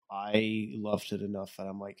I loved it enough that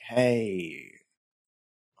I'm like, hey,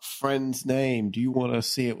 friend's name, do you want to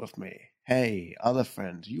see it with me? Hey, other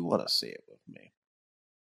friends, you want to see it with me?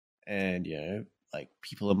 And like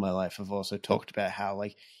people in my life have also talked about how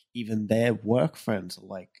like even their work friends are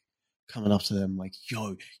like coming up to them like,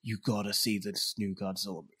 yo, you gotta see this new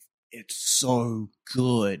Godzilla movie. It's so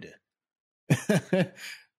good.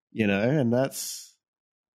 And that's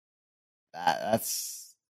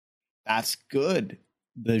good.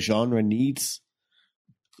 The genre needs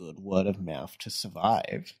good word of mouth to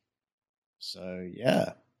survive. So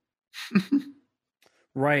yeah.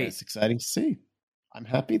 Right. It's exciting to see. I'm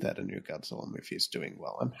happy that a new Godzilla movie is doing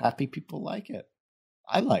well. I'm happy people like it.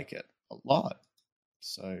 I like it a lot.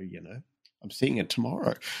 So, I'm seeing it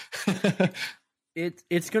tomorrow.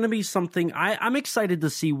 It's going to be something. I'm excited to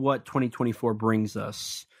see what 2024 brings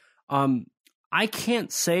us. I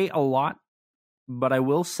can't say a lot, but I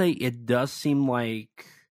will say it does seem like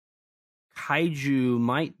Kaiju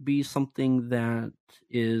might be something that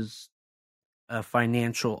is a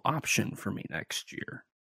financial option for me next year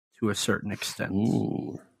to a certain extent.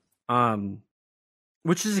 Ooh.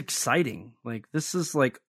 Which is exciting. This is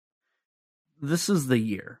the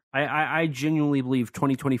year. I genuinely believe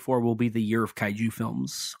 2024 will be the year of Kaiju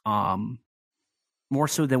films. More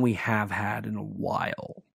so than we have had in a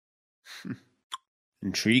while.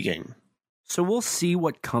 Intriguing. So we'll see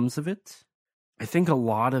what comes of it. I think a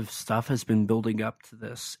lot of stuff has been building up to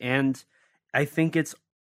this, and I think it's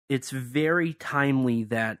very timely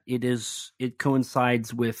that it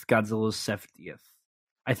coincides with Godzilla's 70th.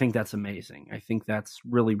 I think that's amazing. I think that's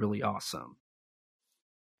really, really awesome.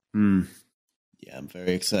 Yeah, I'm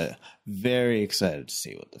very excited. Very excited to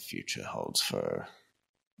see what the future holds for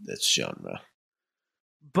this genre.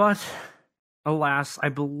 But, alas, I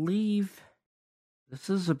believe this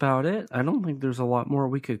is about it. I don't think there's a lot more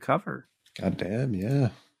we could cover. Goddamn, yeah.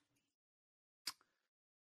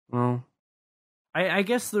 Well, I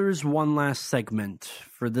guess there is one last segment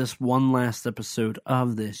for this one last episode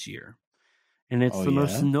of this year. And it's the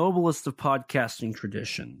most noblest of podcasting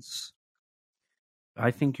traditions.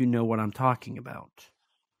 I think you know what I'm talking about.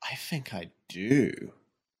 I think I do.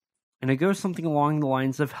 And it goes something along the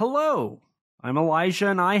lines of, hello, I'm Elijah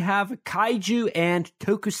and I have a kaiju and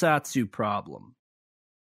tokusatsu problem.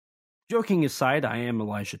 Joking aside, I am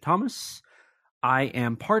Elijah Thomas. I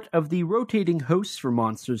am part of the rotating hosts for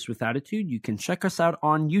Monsters with Attitude. You can check us out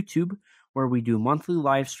on YouTube, where we do monthly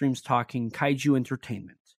live streams talking kaiju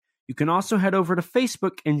entertainment. You can also head over to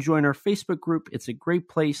Facebook and join our Facebook group. It's a great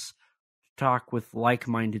place to talk with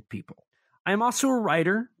like-minded people. I am also a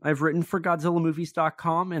writer. I've written for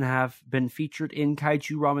GodzillaMovies.com and have been featured in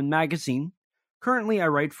Kaiju Ramen Magazine. Currently, I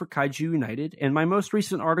write for Kaiju United, and my most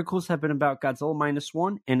recent articles have been about Godzilla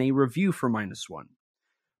 -1 and a review for -1.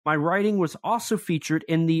 My writing was also featured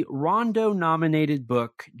in the Rondo-nominated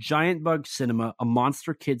book, Giant Bug Cinema, A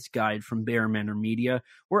Monster Kid's Guide from Bear Manor Media,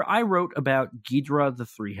 where I wrote about Ghidorah the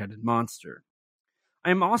Three-Headed Monster. I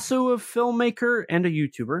am also a filmmaker and a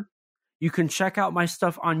YouTuber. You can check out my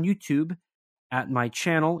stuff on YouTube at my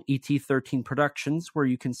channel, ET13 Productions, where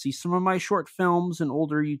you can see some of my short films and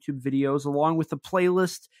older YouTube videos, along with a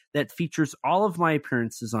playlist that features all of my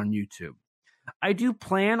appearances on YouTube. I do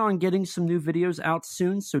plan on getting some new videos out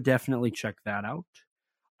soon, so definitely check that out.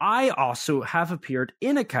 I also have appeared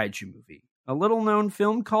in a kaiju movie, a little-known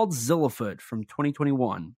film called Zillafoot from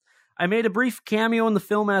 2021. I made a brief cameo in the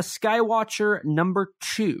film as Skywatcher number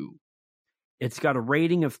 2. It's got a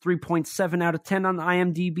rating of 3.7 out of 10 on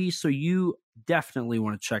IMDb, so you definitely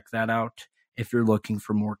want to check that out if you're looking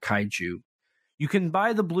for more kaiju. You can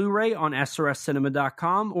buy the Blu-ray on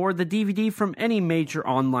srscinema.com or the DVD from any major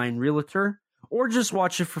online realtor, or just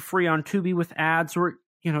watch it for free on Tubi with ads, or,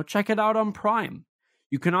 check it out on Prime.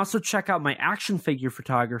 You can also check out my action figure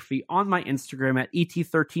photography on my Instagram at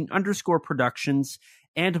ET13_productions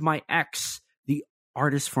and my X, the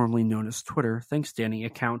artist formerly known as Twitter, thanks Danny,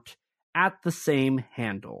 account at the same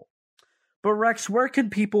handle. But Rex, where can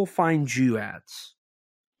people find you at?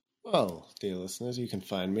 Well, dear listeners, you can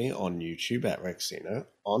find me on YouTube at Rexino,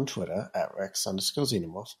 on Twitter at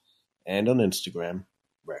Rex_Xenomorph, and on Instagram,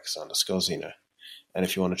 Rex_Xeno. And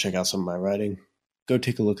if you want to check out some of my writing, go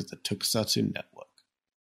take a look at the Tokusatsu Network.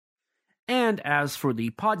 And as for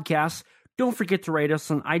the podcast, don't forget to rate us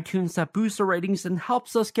on iTunes. That boosts our ratings and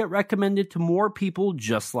helps us get recommended to more people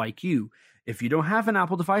just like you. If you don't have an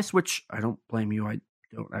Apple device, which I don't blame you, I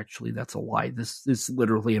don't actually, that's a lie. This is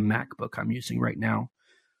literally a MacBook I'm using right now.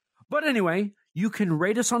 But anyway, you can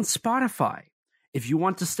rate us on Spotify. If you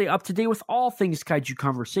want to stay up to date with all things Kaiju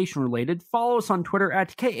Conversation related, follow us on Twitter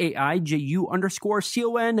at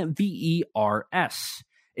KAIJU_CONVERS.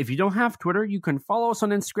 If you don't have Twitter, you can follow us on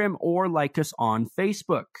Instagram or like us on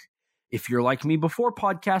Facebook. If you're like me before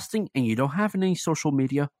podcasting and you don't have any social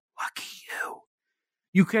media, lucky you.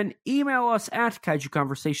 You can email us at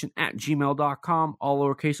kaijuconversation@gmail.com, all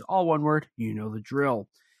lowercase, all one word, you know the drill.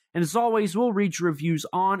 And as always, we'll read your reviews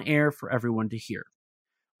on air for everyone to hear.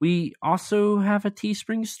 We also have a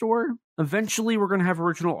Teespring store. Eventually, we're going to have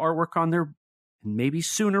original artwork on there, and maybe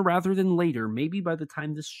sooner rather than later. Maybe by the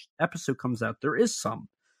time this episode comes out, there is some.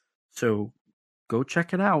 So go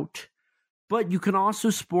check it out. But you can also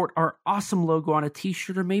sport our awesome logo on a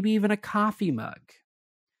t-shirt or maybe even a coffee mug.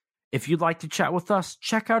 If you'd like to chat with us,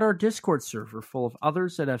 check out our Discord server full of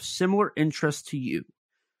others that have similar interests to you.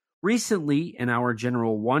 Recently, in our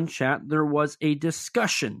General 1 chat, there was a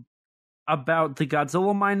discussion about the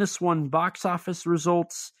Godzilla -1 box office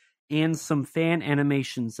results and some fan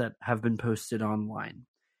animations that have been posted online.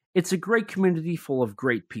 It's a great community full of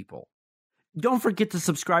great people. Don't forget to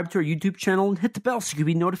subscribe to our YouTube channel and hit the bell so you can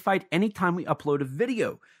be notified anytime we upload a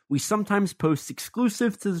video. We sometimes post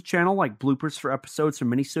exclusive to the channel like bloopers for episodes or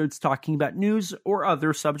minisodes talking about news or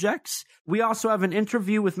other subjects. We also have an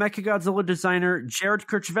interview with Mechagodzilla designer Jared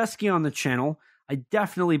Kirchvesky on the channel. I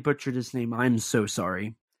definitely butchered his name, I'm so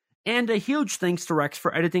sorry. And a huge thanks to Rex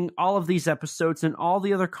for editing all of these episodes and all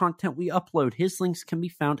the other content we upload. His links can be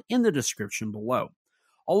found in the description below.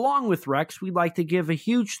 Along with Rex, we'd like to give a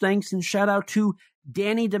huge thanks and shout out to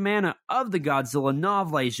Danny DeManna of the Godzilla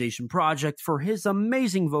Novelization Project for his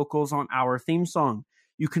amazing vocals on our theme song.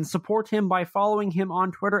 You can support him by following him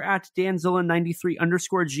on Twitter at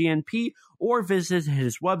Danzilla93_GNP or visit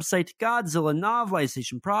his website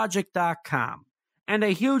GodzillaNovelizationProject.com. And a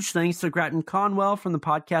huge thanks to Grattan Conwell from the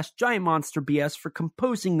podcast Giant Monster BS for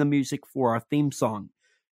composing the music for our theme song.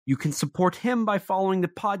 You can support him by following the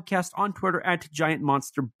podcast on Twitter at Giant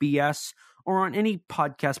Monster BS or on any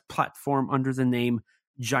podcast platform under the name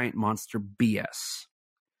Giant Monster BS.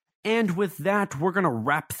 And with that, we're going to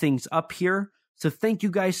wrap things up here. So thank you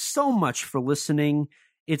guys so much for listening.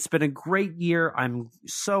 It's been a great year. I'm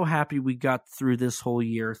so happy we got through this whole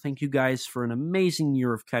year. Thank you guys for an amazing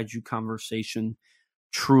year of Kaiju Conversation.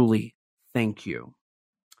 Truly, thank you.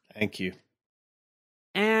 Thank you.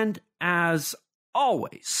 And as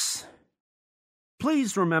always,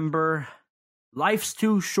 please remember, life's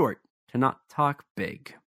too short to not talk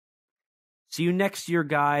big. See you next year,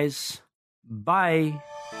 guys. Bye.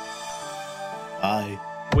 Bye.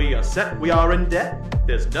 We are set, we are in debt,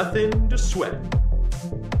 there's nothing to sweat.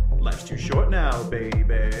 Life's too short now,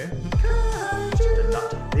 baby.